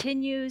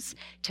continues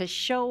to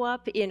show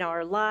up in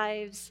our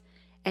lives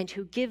and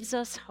who gives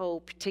us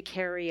hope to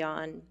carry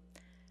on.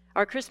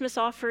 Our Christmas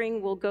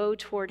offering will go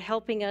toward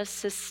helping us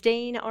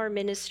sustain our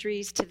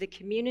ministries to the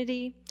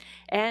community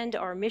and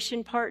our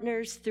mission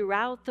partners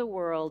throughout the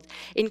world,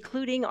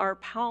 including our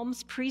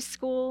Palms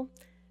Preschool,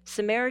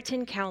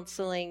 Samaritan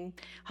Counseling,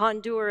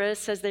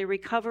 Honduras as they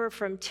recover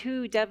from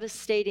 2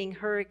 devastating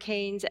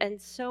hurricanes,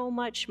 and so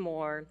much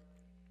more.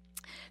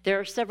 There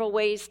are several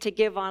ways to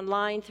give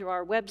online through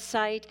our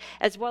website,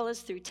 as well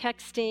as through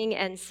texting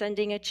and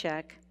sending a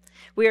check.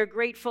 We are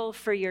grateful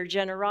for your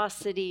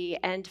generosity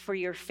and for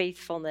your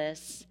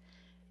faithfulness.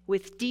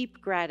 With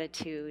deep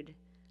gratitude,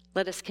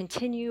 let us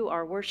continue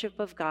our worship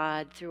of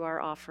God through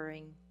our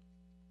offering.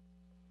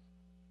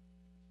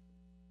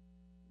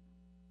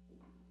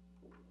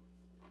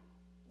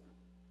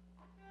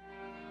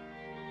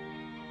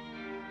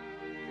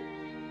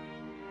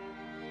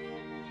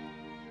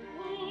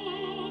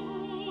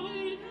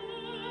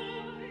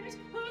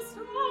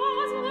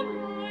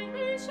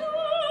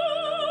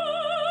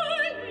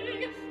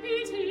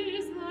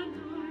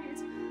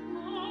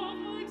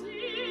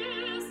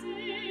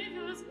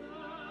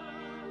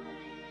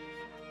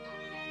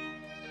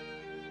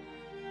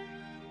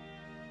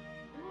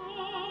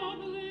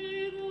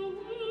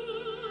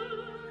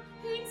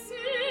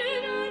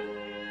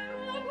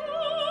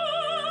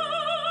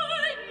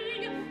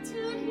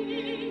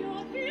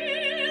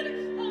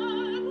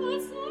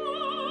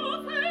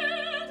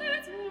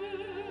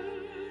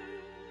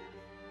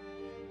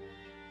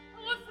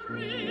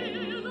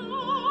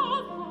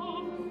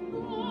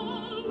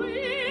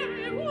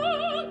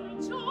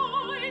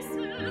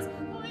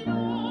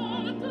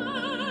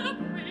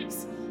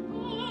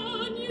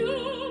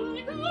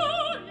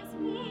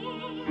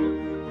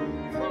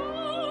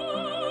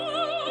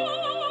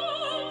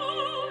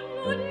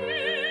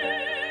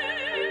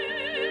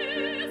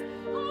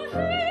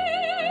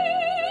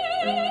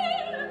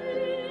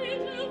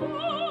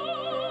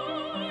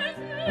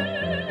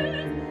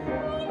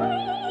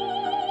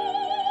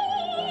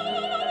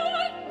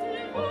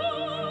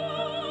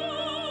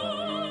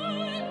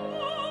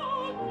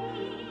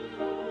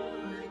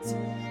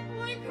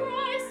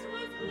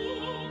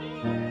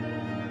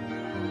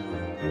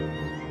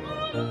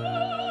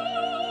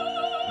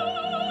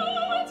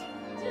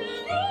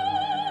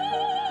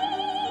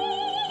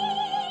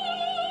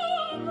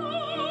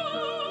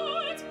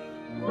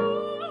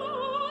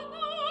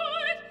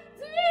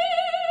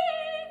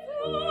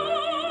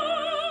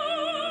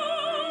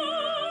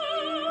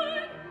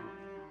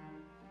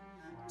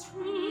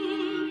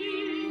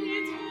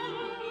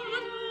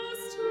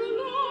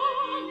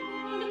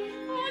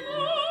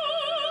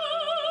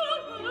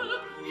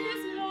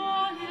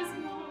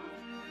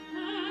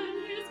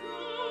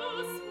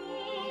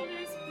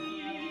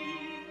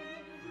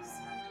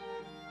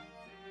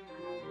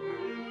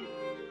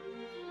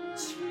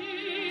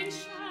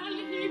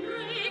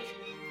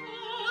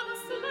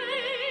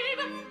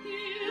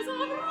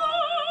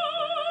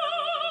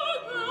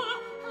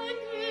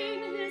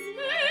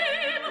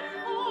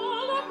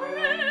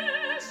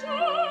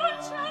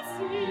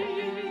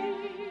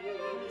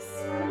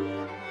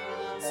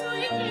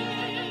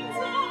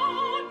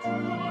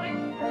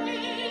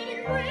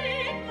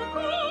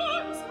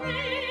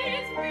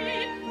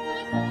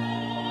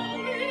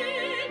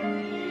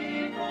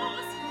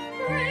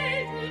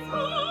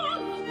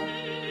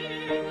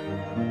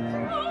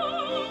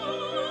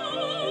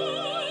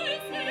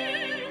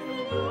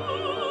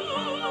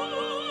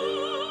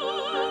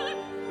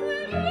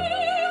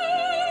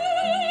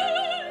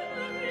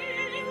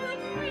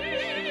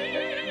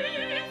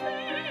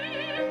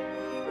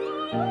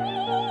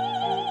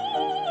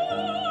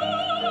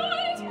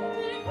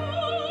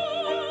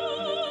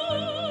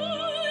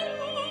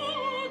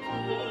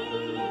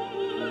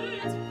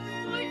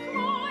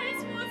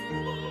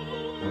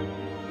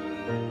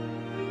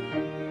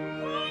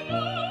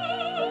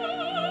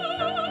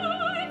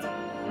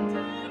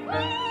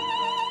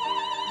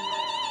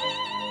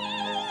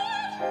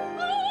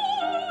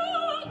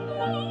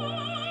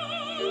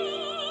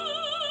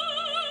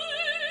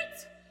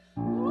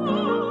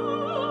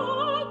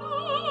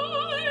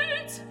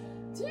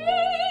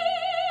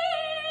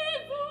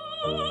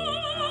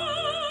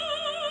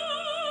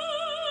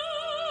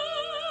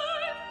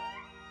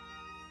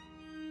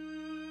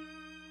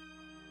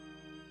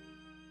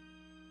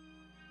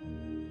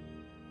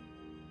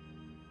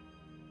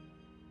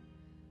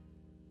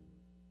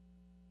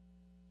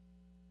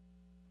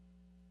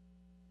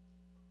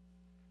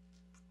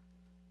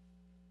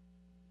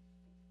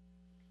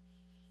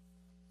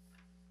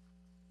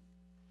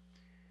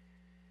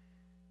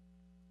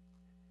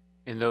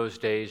 In those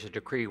days, a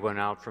decree went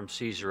out from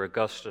Caesar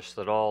Augustus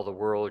that all the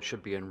world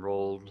should be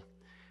enrolled.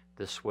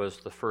 This was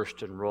the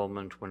first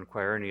enrollment when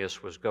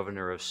Quirinius was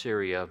governor of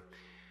Syria.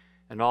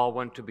 And all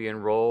went to be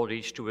enrolled,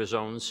 each to his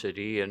own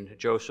city. And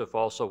Joseph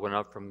also went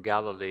up from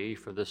Galilee,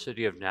 from the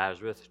city of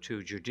Nazareth,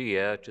 to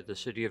Judea, to the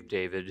city of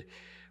David,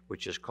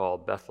 which is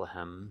called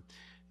Bethlehem,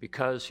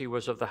 because he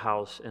was of the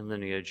house and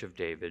lineage of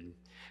David,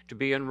 to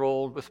be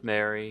enrolled with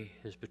Mary,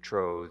 his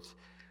betrothed,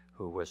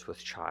 who was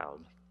with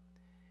child.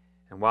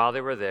 And while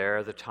they were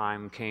there, the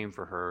time came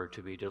for her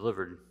to be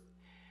delivered.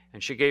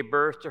 And she gave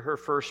birth to her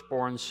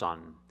firstborn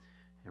son,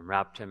 and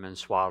wrapped him in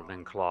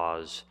swaddling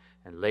cloths,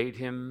 and laid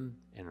him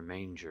in a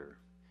manger,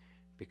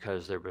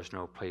 because there was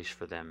no place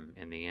for them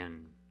in the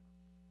inn.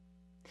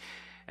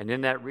 And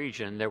in that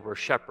region there were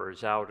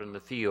shepherds out in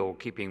the field,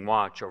 keeping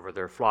watch over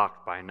their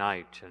flock by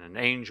night. And an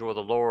angel of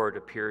the Lord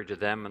appeared to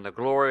them, and the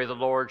glory of the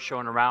Lord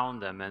shone around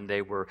them, and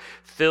they were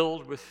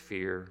filled with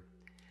fear.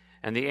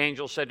 And the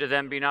angel said to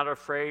them, "Be not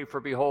afraid, for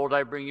behold,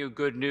 I bring you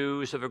good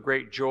news of a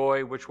great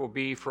joy, which will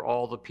be for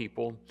all the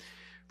people.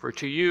 For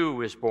to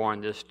you is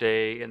born this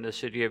day in the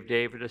city of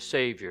David a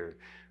Savior,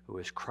 who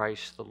is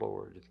Christ the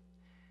Lord.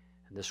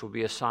 And this will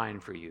be a sign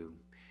for you.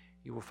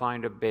 You will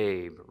find a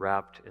babe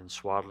wrapped in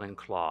swaddling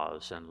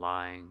cloths and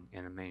lying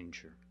in a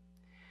manger."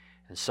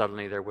 And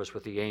suddenly there was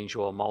with the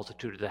angel a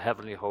multitude of the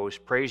heavenly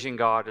host, praising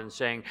God and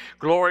saying,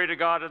 "Glory to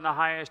God in the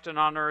highest, and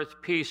on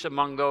earth peace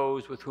among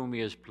those with whom he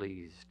is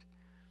pleased."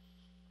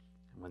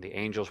 When the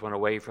angels went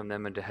away from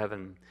them into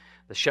heaven,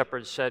 the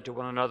shepherds said to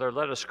one another,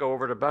 "Let us go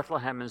over to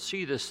Bethlehem and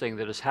see this thing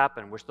that has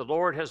happened, which the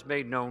Lord has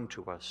made known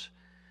to us."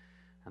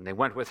 And they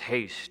went with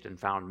haste and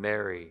found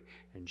Mary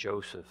and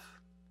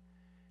Joseph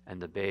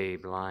and the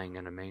babe lying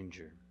in a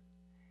manger.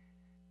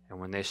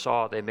 And when they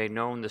saw it, they made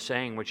known the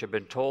saying which had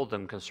been told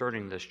them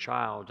concerning this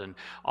child, and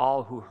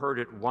all who heard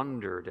it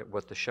wondered at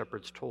what the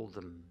shepherds told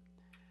them.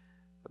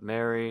 But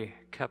Mary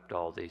kept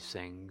all these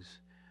things,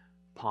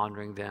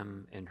 pondering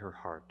them in her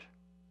heart.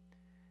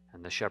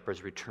 And the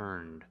shepherds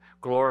returned,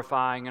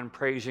 glorifying and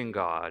praising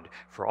God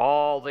for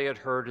all they had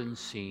heard and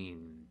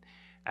seen,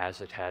 as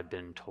it had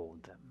been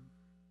told them.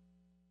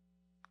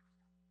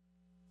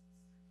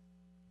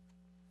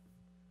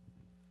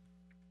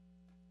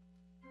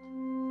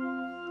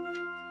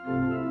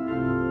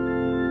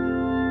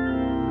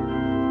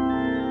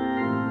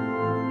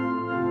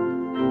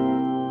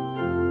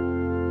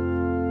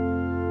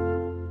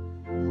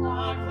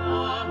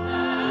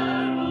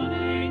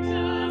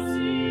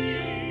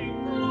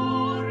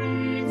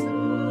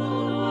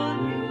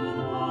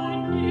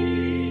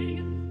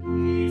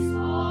 Peace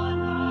on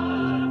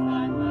earth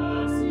and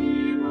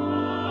mercy.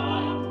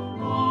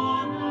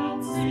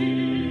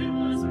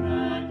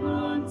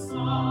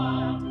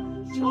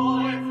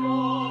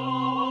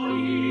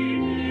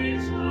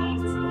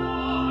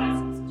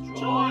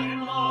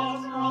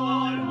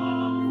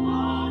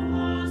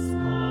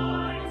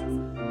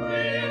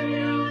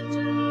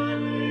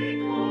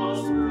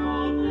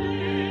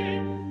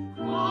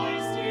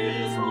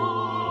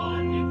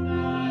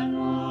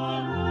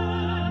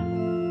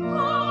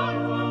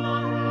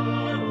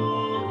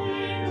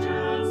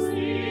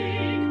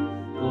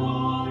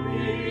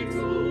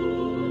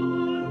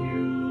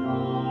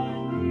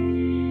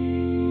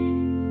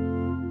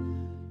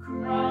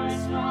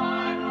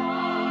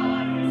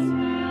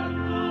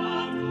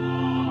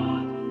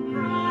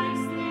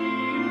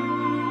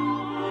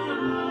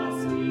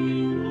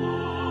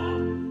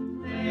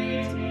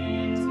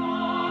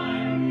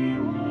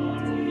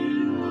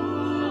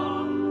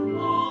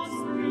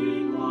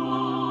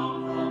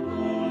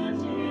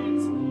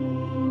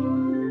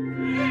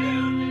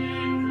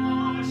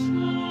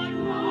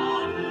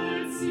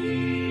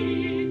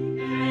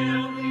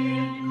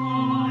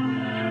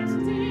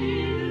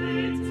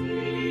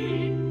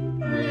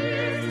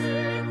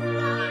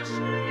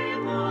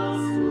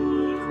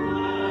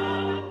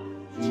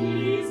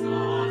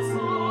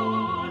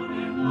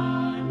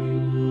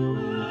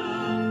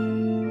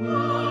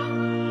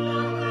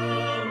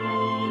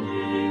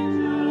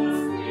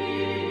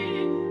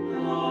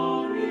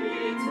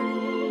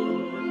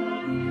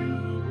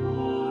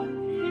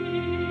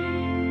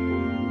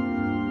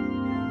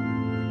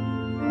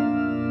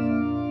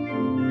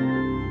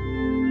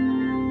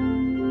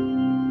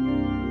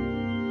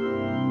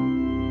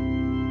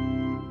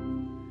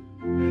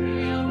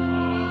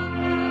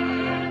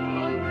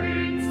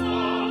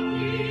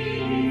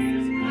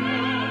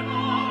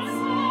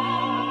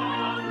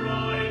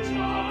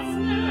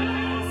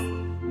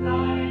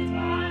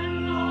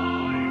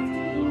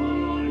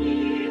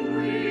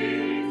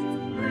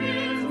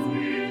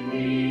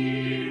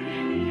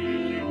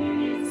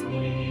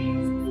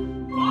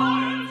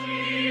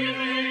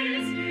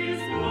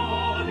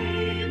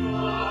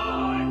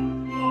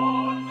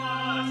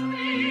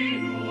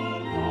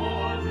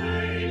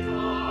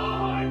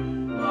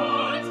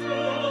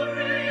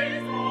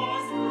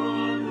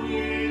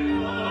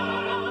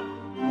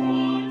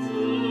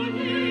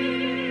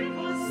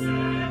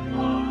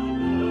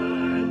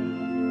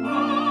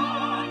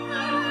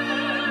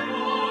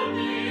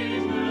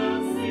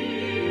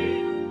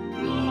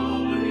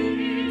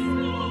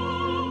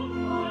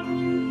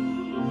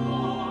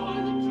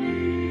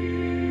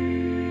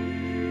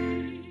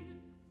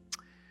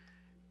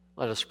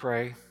 Let us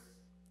pray.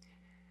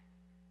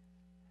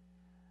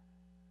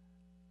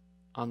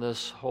 On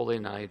this holy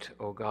night,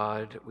 O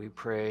God, we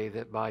pray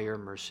that by your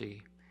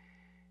mercy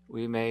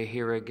we may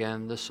hear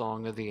again the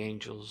song of the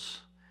angels,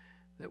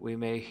 that we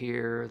may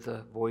hear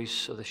the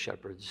voice of the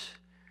shepherds,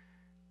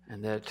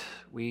 and that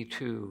we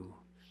too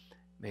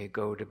may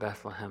go to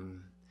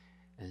Bethlehem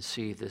and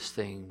see this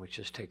thing which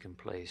has taken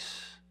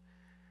place.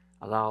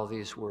 Allow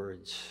these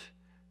words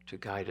to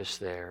guide us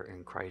there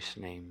in Christ's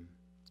name.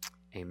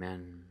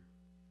 Amen.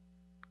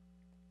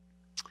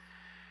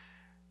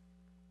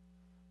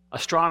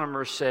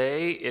 Astronomers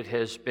say it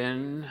has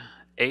been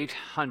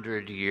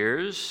 800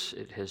 years.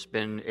 It has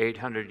been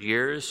 800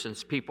 years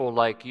since people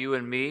like you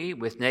and me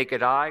with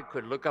naked eye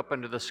could look up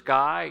into the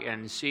sky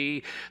and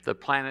see the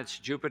planets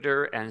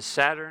Jupiter and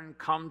Saturn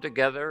come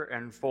together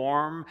and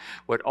form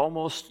what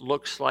almost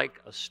looks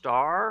like a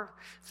star.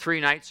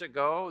 3 nights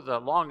ago, the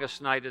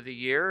longest night of the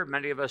year,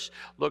 many of us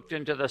looked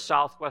into the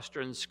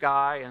southwestern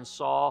sky and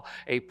saw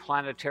a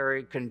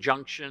planetary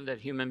conjunction that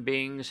human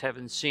beings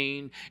haven't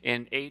seen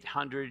in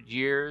 800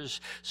 years.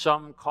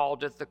 Some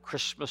called it the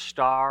Christmas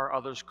star,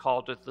 others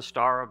called it the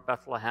Star of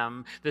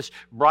Bethlehem, this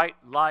bright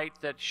light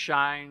that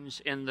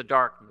shines in the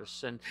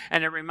darkness.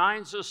 And it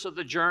reminds us of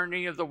the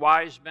journey of the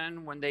wise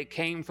men when they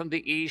came from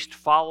the east,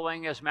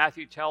 following, as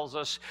Matthew tells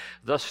us,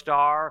 the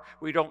star.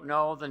 We don't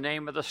know the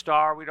name of the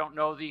star. We don't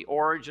know the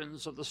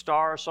origins of the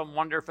star. Some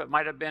wonder if it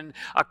might have been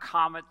a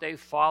comet they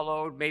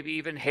followed, maybe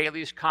even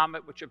Halley's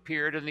Comet, which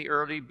appeared in the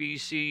early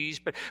BCs.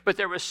 But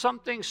there was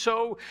something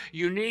so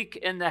unique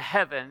in the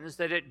heavens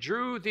that it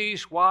drew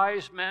these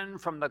wise men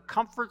from the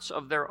comforts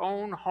of their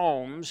own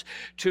homes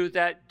to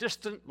that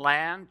distant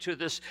land, to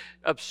this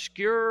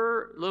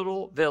obscure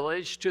little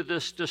village, to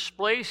this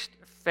displaced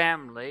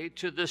family,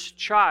 to this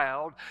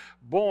child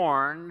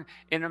born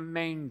in a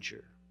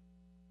manger.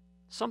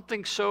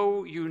 Something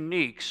so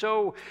unique,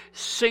 so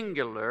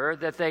singular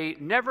that they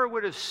never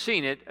would have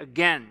seen it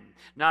again.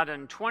 Not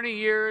in 20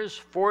 years,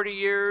 40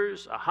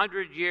 years,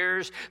 100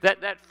 years.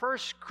 That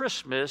first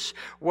Christmas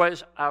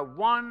was a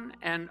one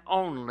and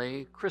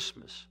only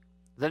Christmas.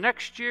 The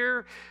next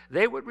year,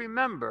 they would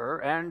remember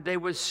and they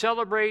would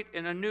celebrate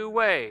in a new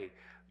way.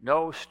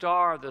 No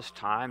star this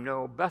time,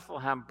 no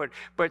Bethlehem,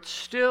 but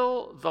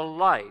still the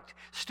light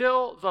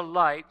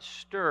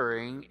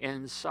stirring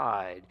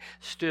inside,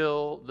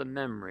 still the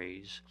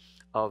memories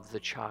of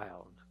the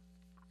child.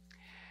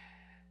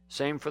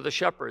 Same for the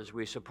shepherds,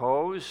 we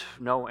suppose.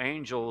 No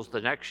angels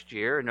the next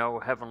year, no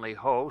heavenly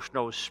host,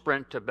 no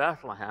sprint to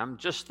Bethlehem,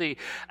 just the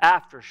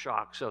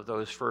aftershocks of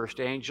those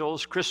first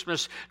angels.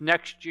 Christmas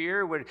next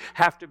year would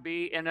have to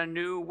be in a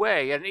new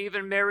way. And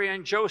even Mary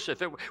and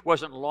Joseph, it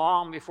wasn't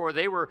long before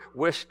they were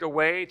whisked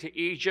away to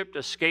Egypt,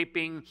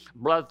 escaping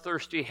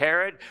bloodthirsty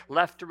Herod,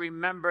 left to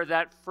remember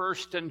that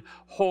first and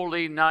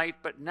holy night.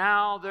 But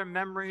now their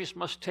memories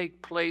must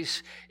take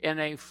place in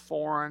a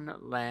foreign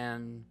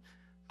land,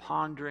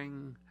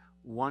 pondering,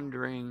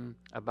 wondering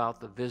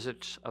about the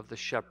visits of the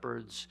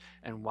shepherds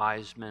and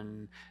wise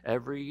men.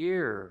 Every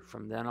year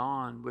from then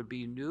on would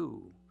be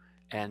new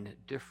and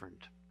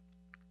different.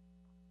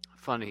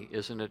 Funny,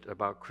 isn't it,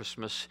 about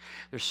Christmas?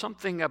 There's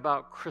something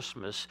about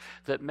Christmas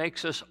that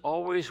makes us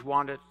always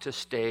want it to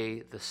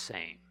stay the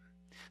same.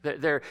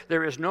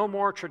 There is no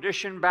more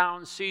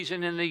tradition-bound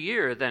season in the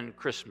year than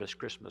Christmas.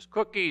 Christmas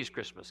cookies,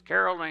 Christmas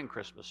caroling,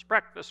 Christmas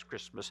breakfast,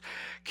 Christmas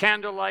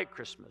candlelight,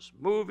 Christmas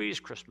movies,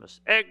 Christmas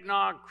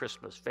eggnog,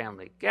 Christmas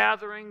family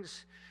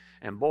gatherings.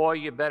 And boy,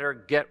 you better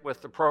get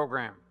with the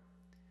program.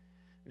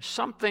 There's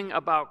something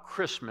about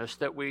Christmas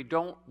that we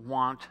don't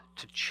want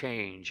to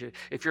change.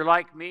 If you're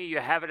like me, you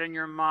have it in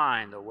your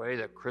mind the way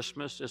that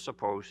Christmas is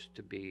supposed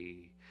to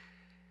be.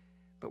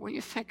 But when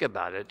you think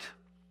about it,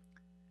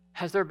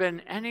 has there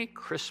been any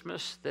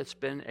Christmas that's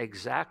been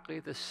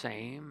exactly the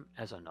same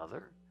as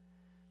another?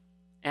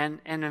 And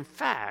in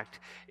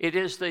fact, it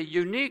is the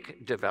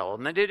unique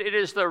development, it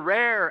is the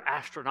rare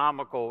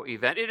astronomical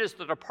event, it is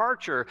the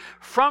departure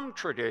from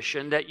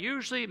tradition that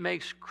usually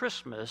makes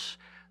Christmas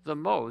the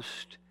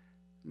most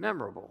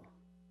memorable.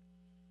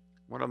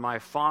 One of my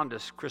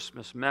fondest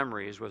Christmas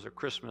memories was a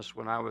Christmas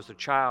when I was a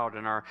child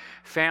and our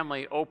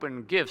family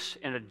opened gifts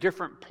in a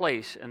different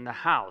place in the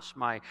house.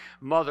 My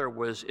mother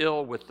was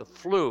ill with the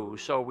flu,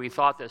 so we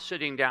thought that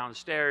sitting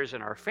downstairs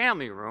in our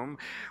family room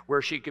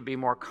where she could be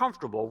more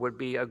comfortable would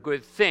be a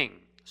good thing.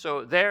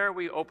 So there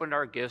we opened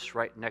our gifts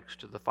right next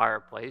to the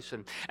fireplace.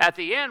 And at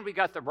the end, we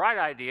got the bright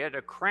idea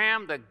to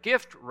cram the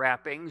gift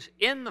wrappings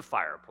in the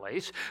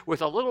fireplace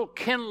with a little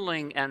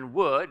kindling and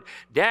wood.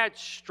 Dad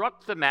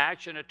struck the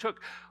match, and it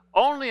took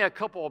only a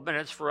couple of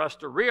minutes for us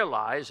to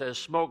realize, as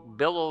smoke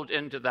billowed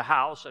into the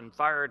house and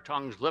fire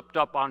tongues lipped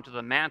up onto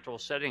the mantel,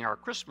 setting our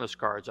Christmas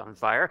cards on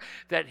fire,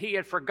 that he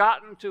had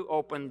forgotten to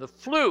open the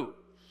flue.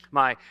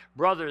 My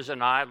brothers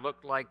and I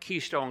looked like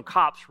Keystone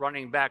cops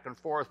running back and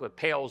forth with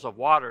pails of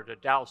water to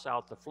douse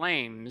out the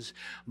flames,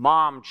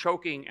 Mom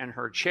choking in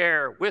her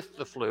chair with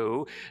the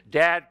flu,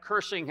 Dad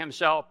cursing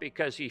himself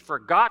because he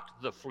forgot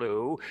the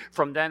flu.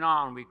 From then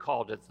on, we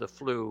called it the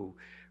Flu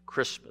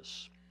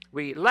Christmas.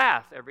 We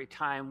laugh every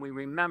time we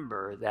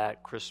remember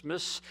that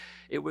Christmas.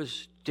 It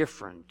was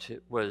different.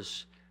 It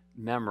was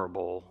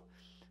memorable.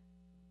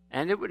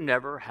 And it would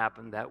never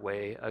happen that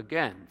way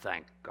again,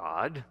 thank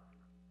God.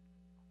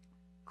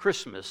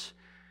 Christmas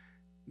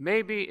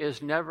maybe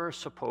is never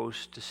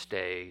supposed to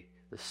stay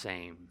the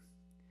same.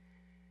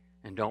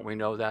 And don't we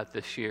know that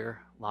this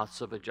year?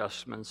 Lots of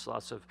adjustments,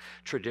 lots of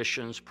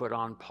traditions put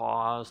on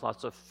pause,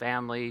 lots of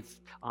family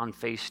on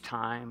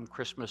FaceTime,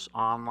 Christmas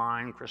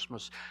online,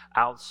 Christmas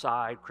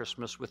outside,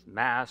 Christmas with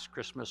masks,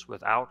 Christmas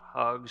without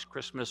hugs,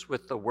 Christmas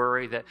with the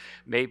worry that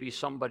maybe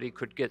somebody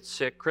could get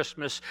sick,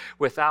 Christmas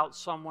without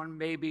someone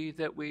maybe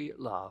that we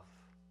love.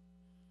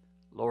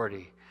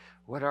 Lordy,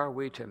 what are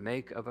we to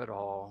make of it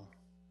all?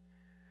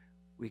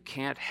 We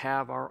can't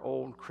have our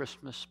old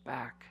Christmas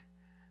back.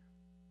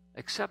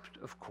 Except,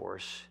 of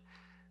course,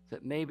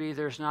 that maybe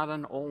there's not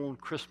an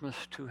old Christmas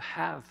to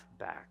have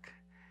back,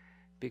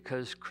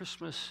 because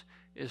Christmas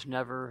is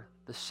never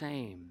the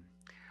same.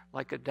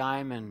 Like a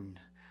diamond,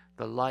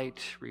 the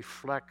light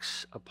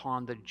reflects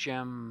upon the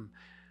gem,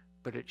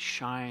 but it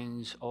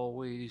shines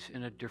always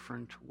in a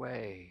different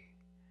way.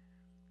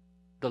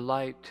 The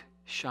light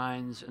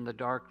shines in the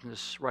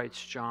darkness,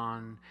 writes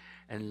John,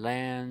 and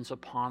lands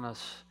upon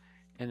us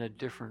in a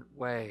different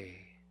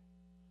way.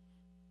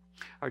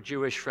 Our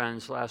Jewish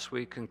friends last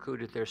week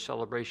concluded their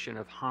celebration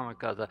of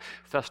Hanukkah, the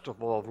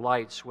festival of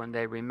lights, when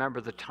they remember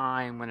the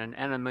time when an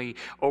enemy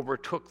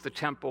overtook the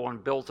temple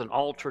and built an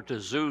altar to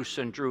Zeus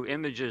and drew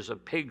images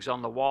of pigs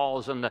on the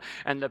walls, and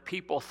the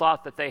people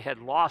thought that they had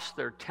lost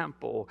their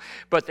temple,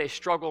 but they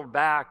struggled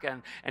back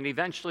and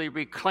eventually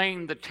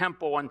reclaimed the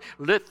temple and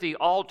lit the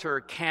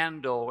altar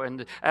candle.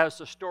 And as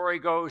the story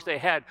goes, they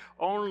had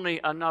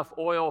only enough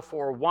oil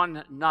for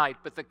one night,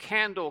 but the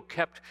candle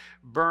kept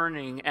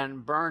burning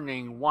and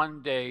burning.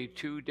 1 day,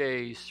 2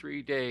 days,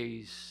 3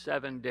 days,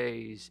 7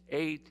 days,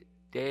 8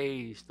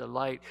 days. The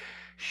light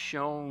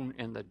shone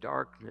in the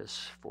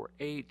darkness for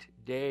 8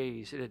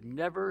 days. It had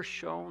never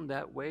shone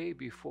that way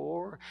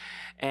before,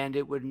 and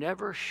it would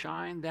never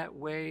shine that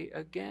way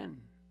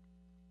again.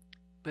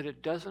 But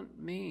it doesn't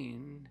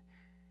mean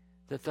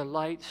that the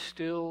light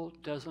still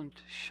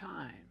doesn't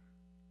shine.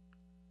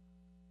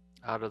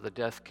 Out of the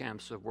death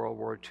camps of World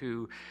War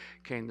II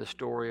came the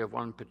story of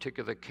one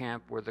particular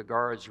camp where the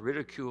guards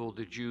ridiculed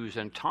the Jews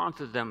and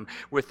taunted them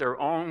with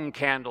their own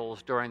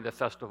candles during the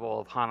festival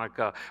of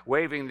Hanukkah,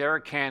 waving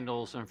their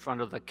candles in front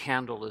of the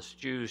candleless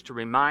Jews to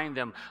remind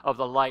them of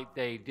the light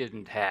they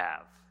didn't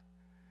have.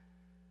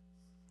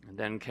 And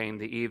then came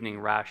the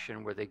evening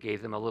ration where they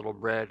gave them a little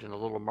bread and a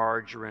little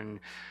margarine,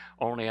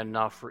 only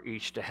enough for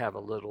each to have a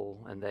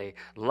little. And they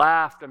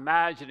laughed,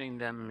 imagining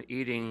them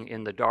eating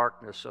in the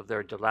darkness of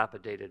their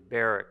dilapidated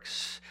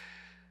barracks,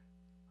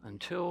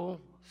 until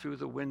through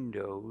the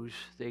windows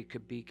they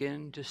could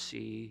begin to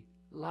see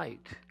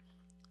light,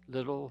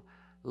 little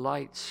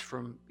lights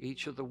from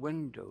each of the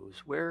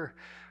windows. Where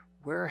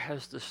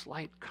has this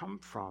light come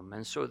from?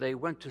 And so they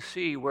went to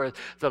see where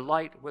the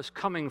light was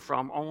coming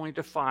from, only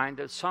to find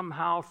that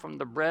somehow from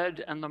the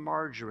bread and the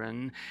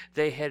margarine,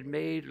 they had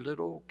made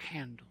little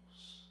candles.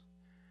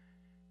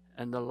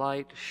 And the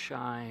light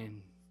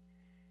shined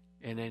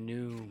in a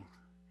new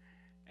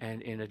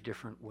and in a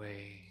different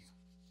way.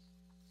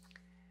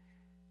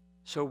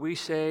 So we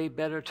say,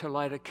 better to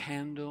light a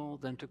candle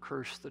than to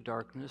curse the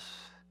darkness.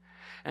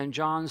 And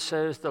John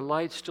says the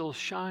light still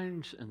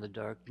shines in the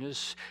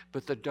darkness,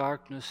 but the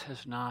darkness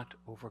has not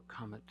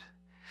overcome it.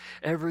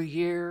 Every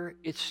year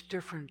it's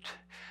different.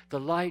 The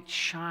light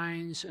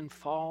shines and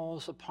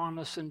falls upon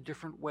us in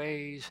different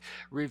ways,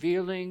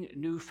 revealing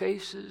new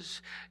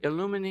faces,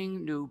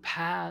 illumining new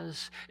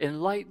paths,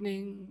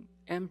 enlightening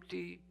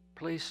empty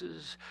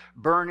places,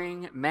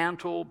 burning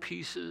mantle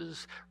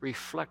pieces,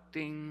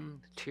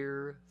 reflecting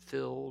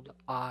tear-filled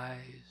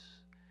eyes.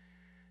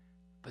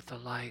 But the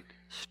light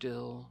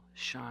still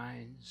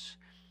shines,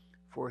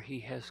 for he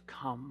has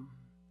come,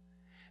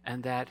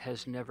 and that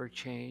has never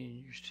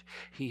changed.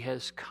 He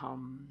has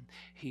come,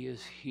 he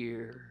is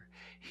here,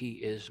 he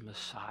is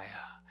Messiah,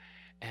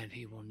 and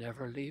he will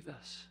never leave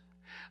us.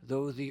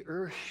 Though the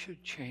earth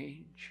should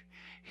change,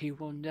 he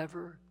will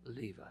never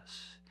leave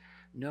us.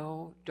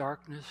 No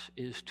darkness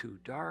is too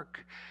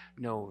dark,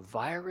 no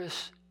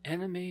virus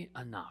enemy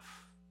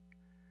enough.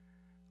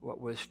 What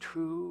was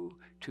true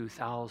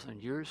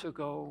 2,000 years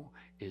ago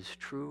is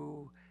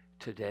true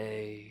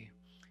today.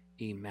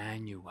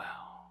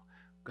 Emmanuel,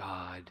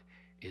 God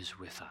is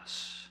with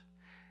us.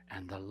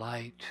 And the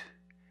light,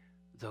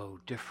 though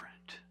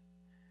different,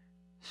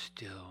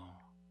 still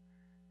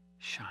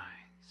shines.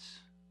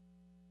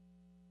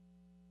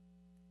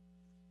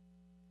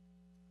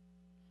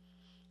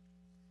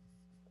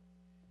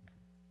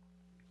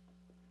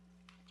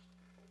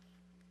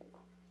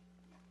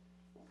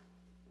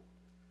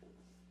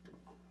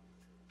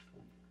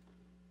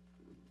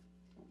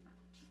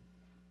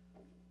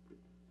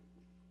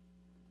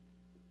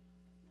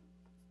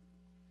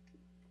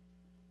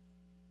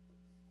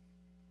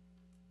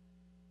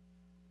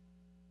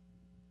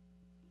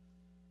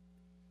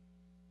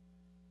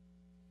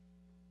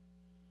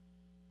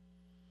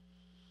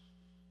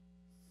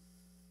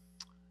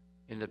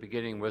 In the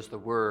beginning was the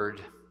Word,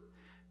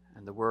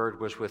 and the Word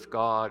was with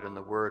God, and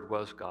the Word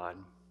was God.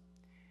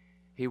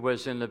 He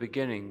was in the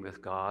beginning with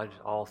God.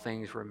 All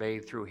things were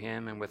made through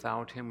him, and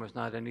without him was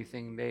not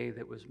anything made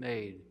that was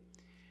made.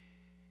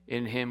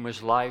 In him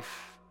was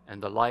life,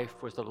 and the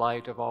life was the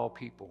light of all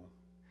people.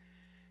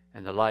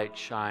 And the light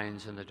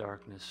shines in the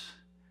darkness,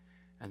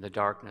 and the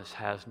darkness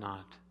has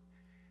not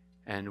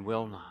and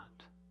will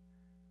not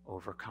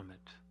overcome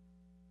it.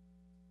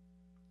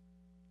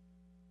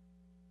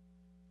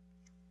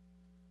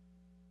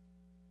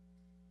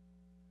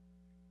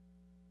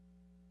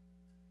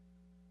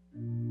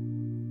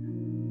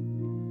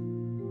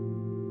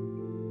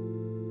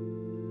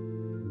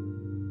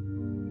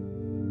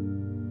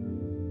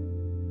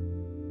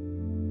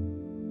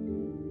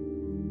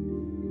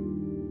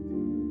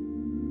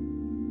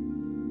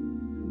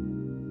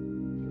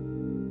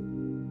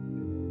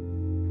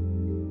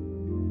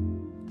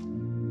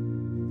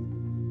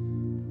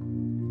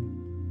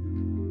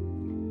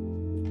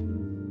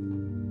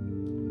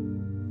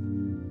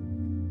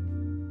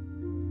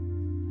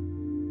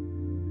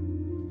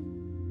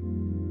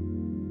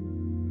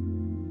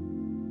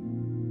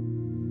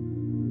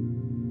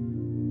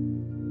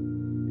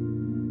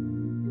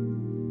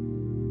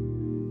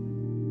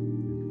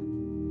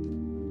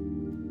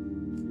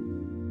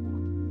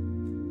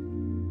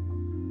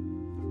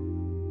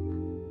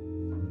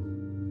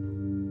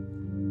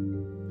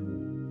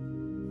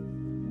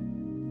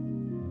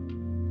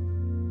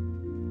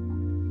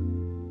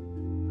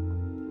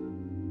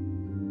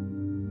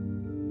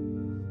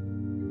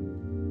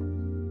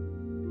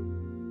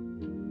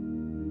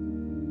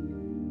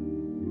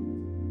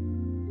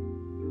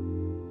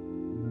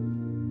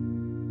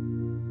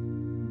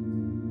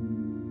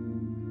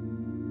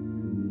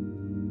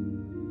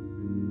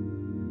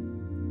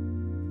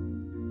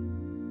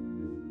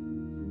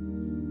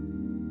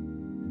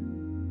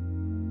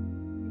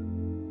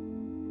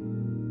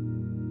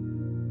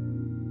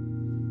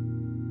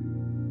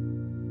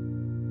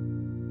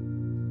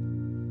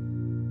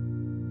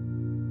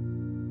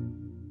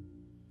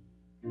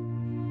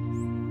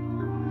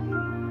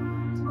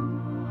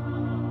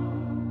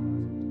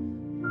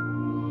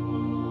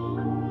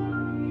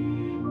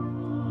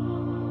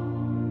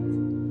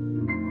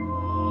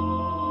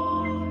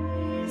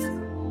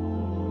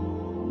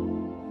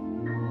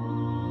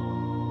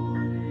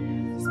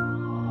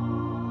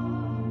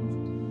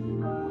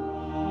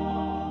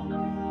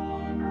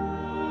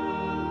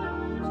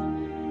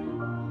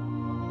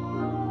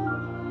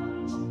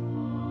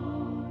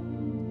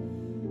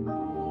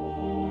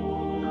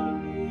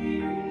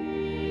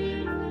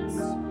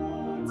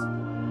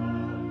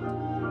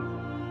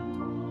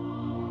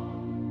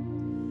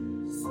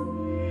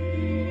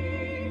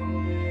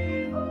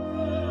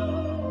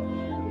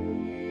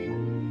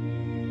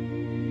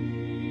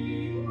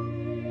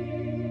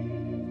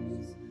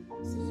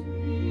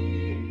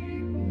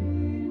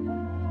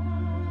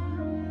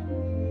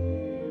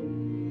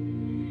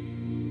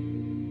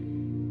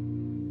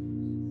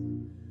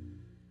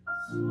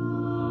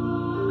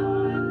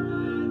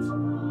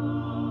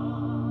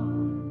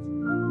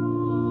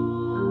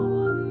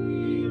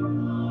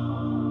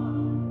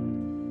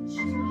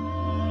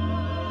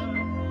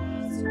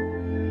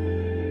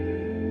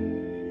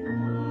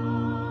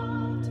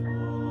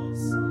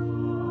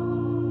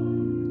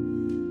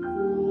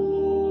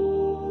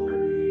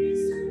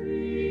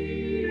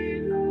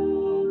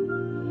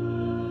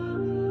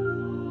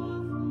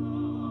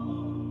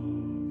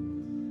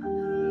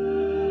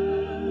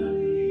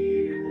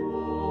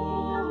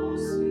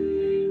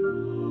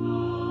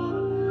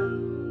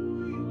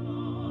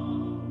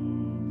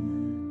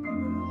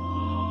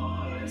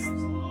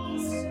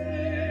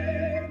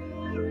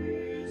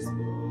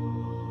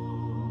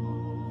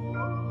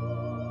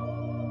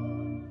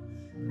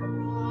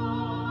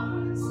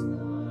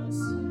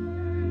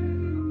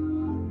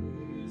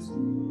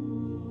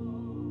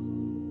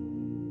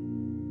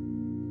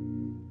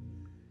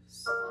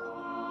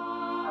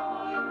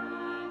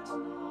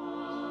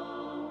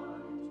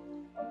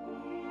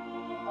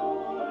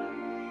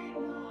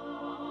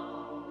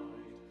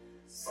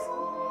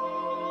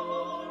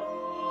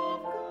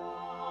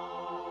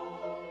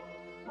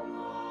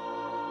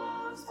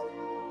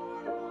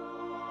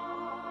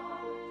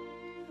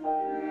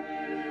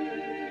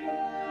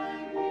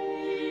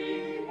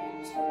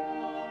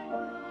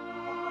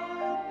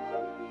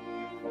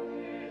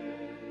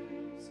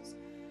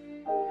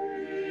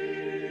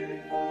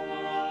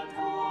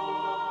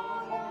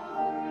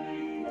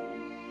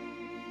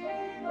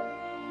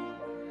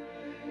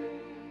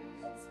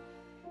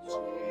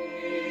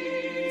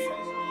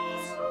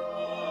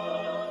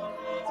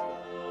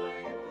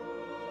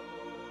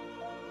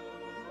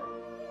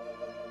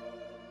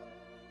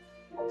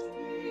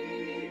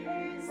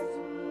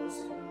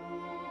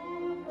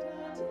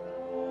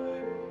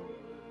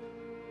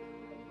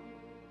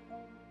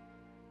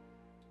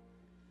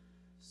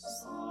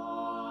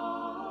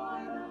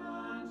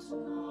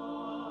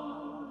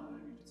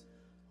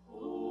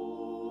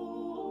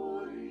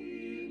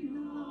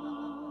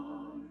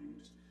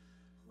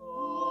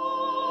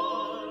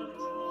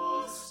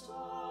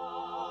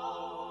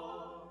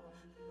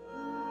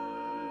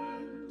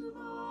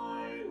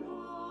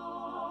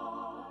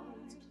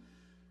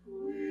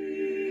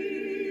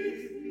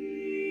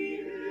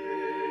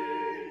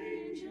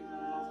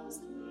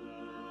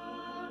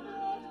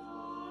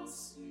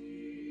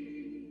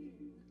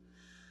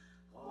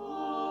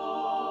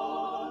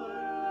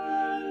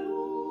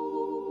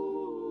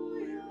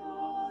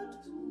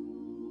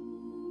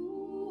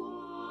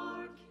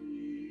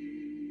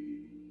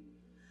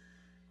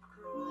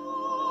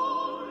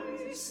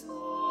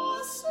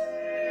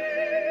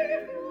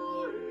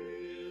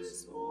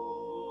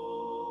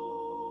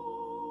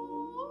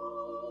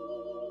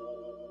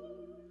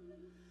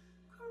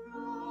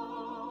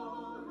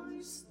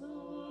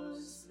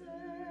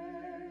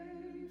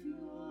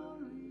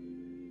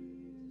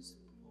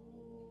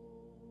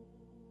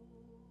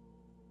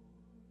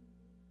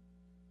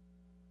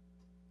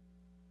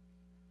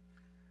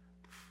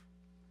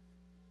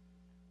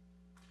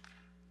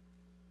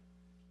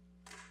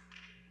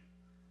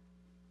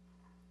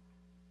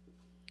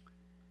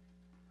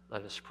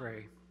 Let us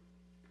pray.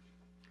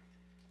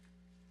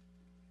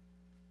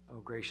 O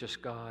gracious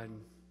God,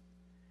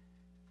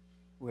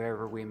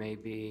 wherever we may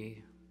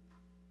be,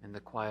 in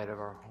the quiet of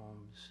our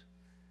homes,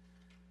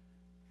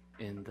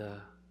 in the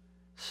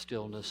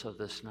stillness of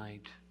this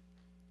night,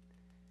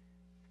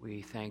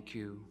 we thank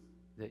you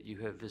that you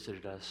have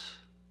visited us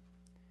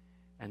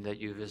and that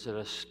you visit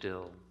us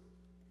still.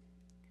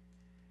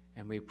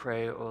 And we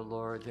pray, O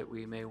Lord, that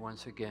we may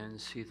once again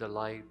see the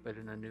light, but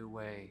in a new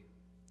way,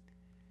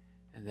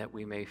 and that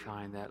we may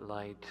find that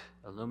light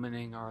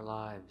illumining our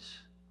lives,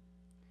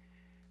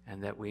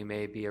 and that we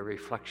may be a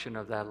reflection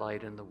of that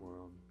light in the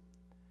world.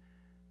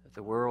 That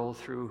the world,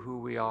 through who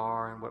we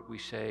are and what we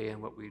say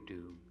and what we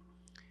do,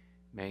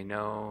 may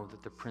know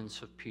that the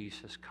Prince of Peace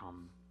has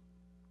come,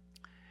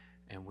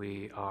 and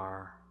we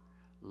are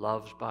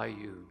loved by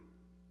you.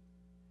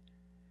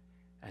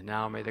 And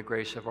now may the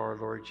grace of our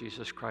Lord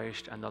Jesus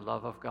Christ and the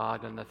love of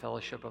God and the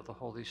fellowship of the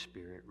Holy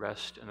Spirit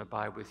rest and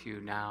abide with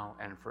you now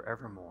and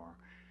forevermore.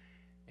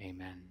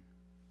 Amen.